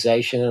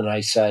organization, and I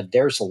said,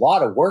 there's a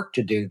lot of work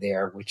to do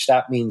there, which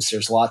that means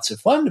there's lots of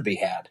fun to be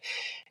had.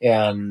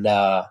 And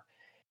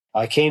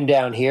I came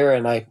down here,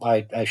 and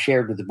I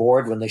shared with the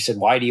board when they said,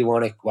 why do you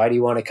want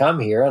to come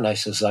here? And I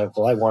says, I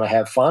want to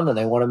have fun, and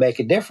I want to make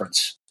a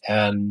difference.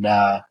 And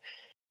I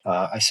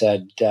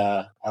said,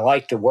 I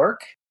like to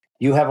work.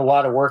 You have a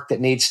lot of work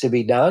that needs to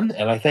be done,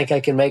 and I think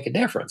I can make a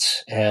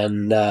difference.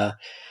 And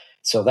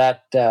so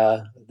that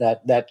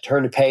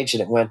turned a page,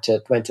 and it went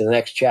to the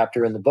next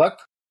chapter in the book,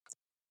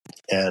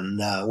 and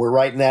we're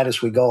writing that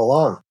as we go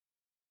along.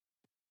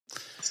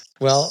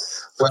 Well,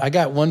 I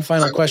got one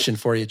final question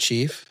for you,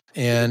 Chief,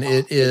 and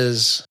it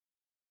is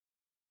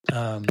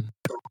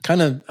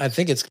kind of, I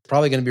think it's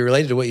probably going to be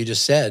related to what you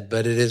just said,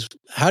 but it is,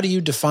 how do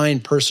you define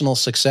personal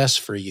success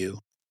for you?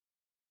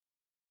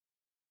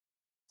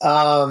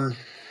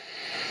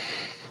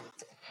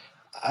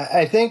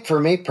 I think for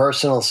me,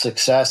 personal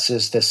success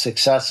is the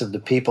success of the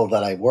people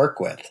that I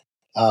work with.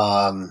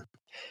 As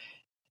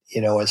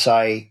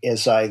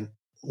I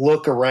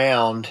look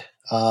around,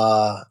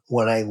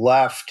 when I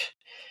left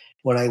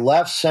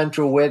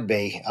Central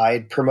Whidbey, I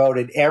had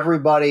promoted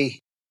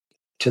everybody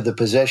to the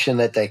position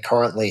that they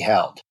currently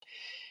held.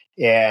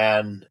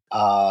 And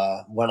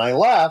when I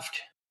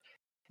left,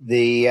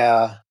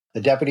 the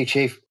deputy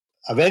chief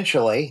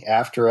eventually,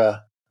 after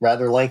a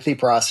rather lengthy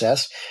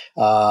process,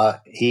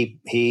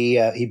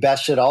 he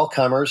bested all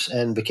comers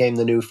and became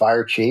the new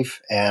fire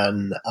chief.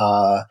 And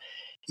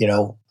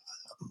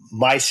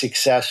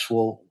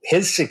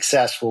his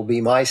success will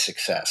be my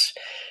success.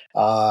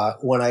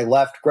 When I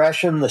left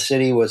Gresham, the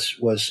city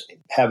was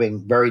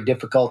having very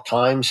difficult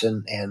times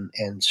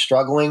and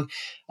struggling.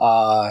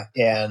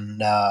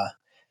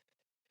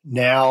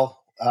 Now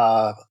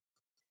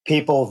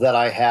people that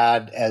I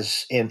had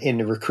as in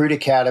the recruit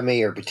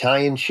academy are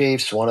battalion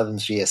chiefs. One of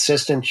them's the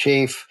assistant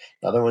chief.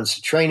 Another one's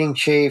the training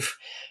chief.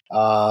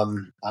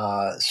 So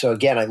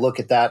again, I look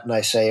at that and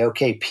I say,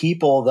 okay,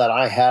 people that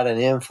I had an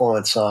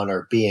influence on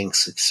are being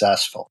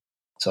successful.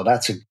 So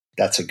that's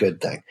a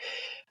good thing.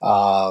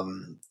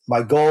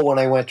 My goal when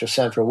I went to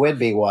Central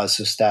Whitby was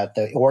that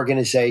the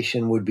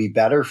organization would be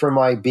better for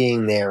my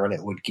being there, and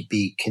it would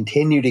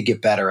continue to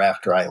get better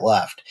after I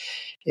left.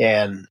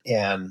 And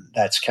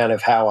that's kind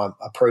of how I'm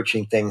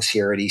approaching things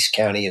here at East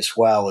County as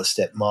well, is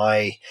that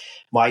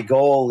my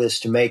goal is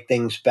to make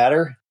things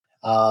better.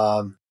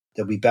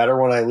 They'll be better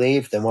when I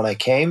leave than when I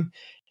came,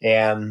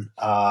 and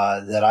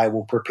that I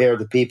will prepare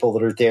the people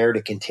that are there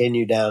to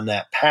continue down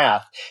that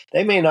path.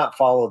 They may not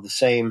follow the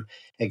same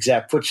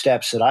exact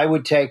footsteps that I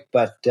would take,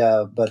 but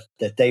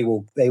that they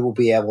will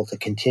be able to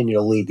continue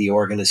to lead the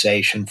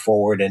organization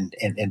forward and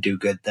do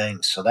good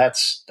things. So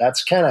that's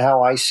kind of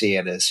how I see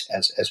it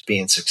as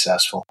being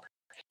successful.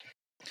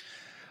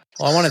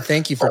 Well, I want to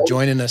thank you for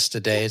joining us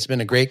today. It's been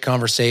a great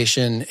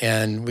conversation,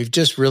 and we've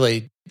just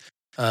really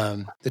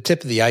the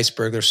tip of the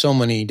iceberg. There's so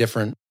many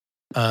different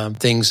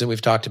things that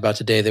we've talked about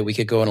today that we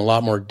could go in a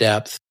lot more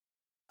depth.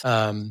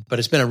 But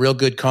it's been a real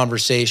good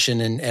conversation.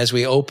 And as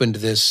we opened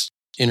this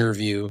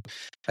interview,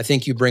 I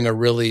think you bring a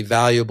really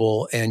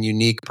valuable and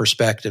unique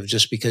perspective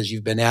just because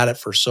you've been at it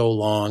for so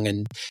long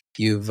and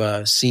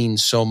you've seen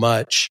so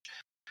much.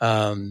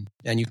 And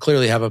you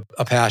clearly have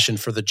a passion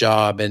for the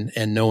job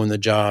and knowing the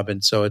job.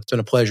 And so it's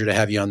been a pleasure to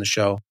have you on the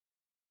show.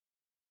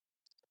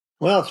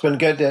 Well, it's been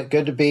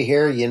good to be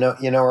here. You know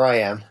where I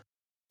am.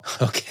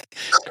 Okay,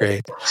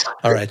 great.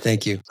 All right.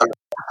 Thank you.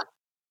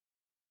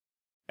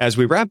 As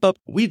we wrap up,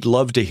 we'd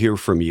love to hear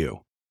from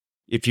you.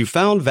 If you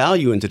found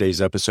value in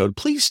today's episode,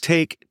 please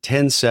take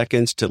 10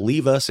 seconds to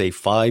leave us a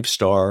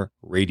 5-star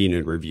rating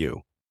and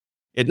review.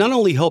 It not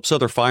only helps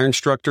other fire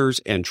instructors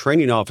and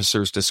training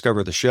officers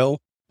discover the show,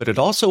 but it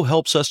also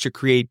helps us to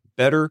create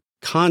better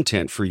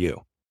content for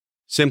you.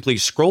 Simply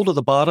scroll to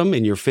the bottom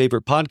in your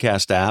favorite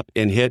podcast app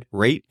and hit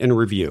rate and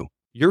review.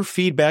 Your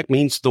feedback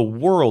means the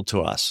world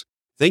to us.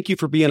 Thank you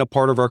for being a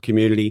part of our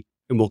community,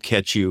 and we'll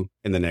catch you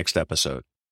in the next episode.